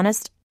 let's be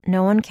honest,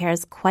 no one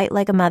cares quite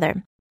like a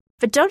mother.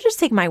 But don't just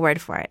take my word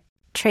for it.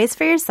 Trace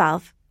for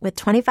yourself with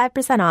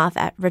 25% off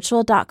at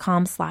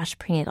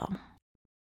ritual.com/prenatal.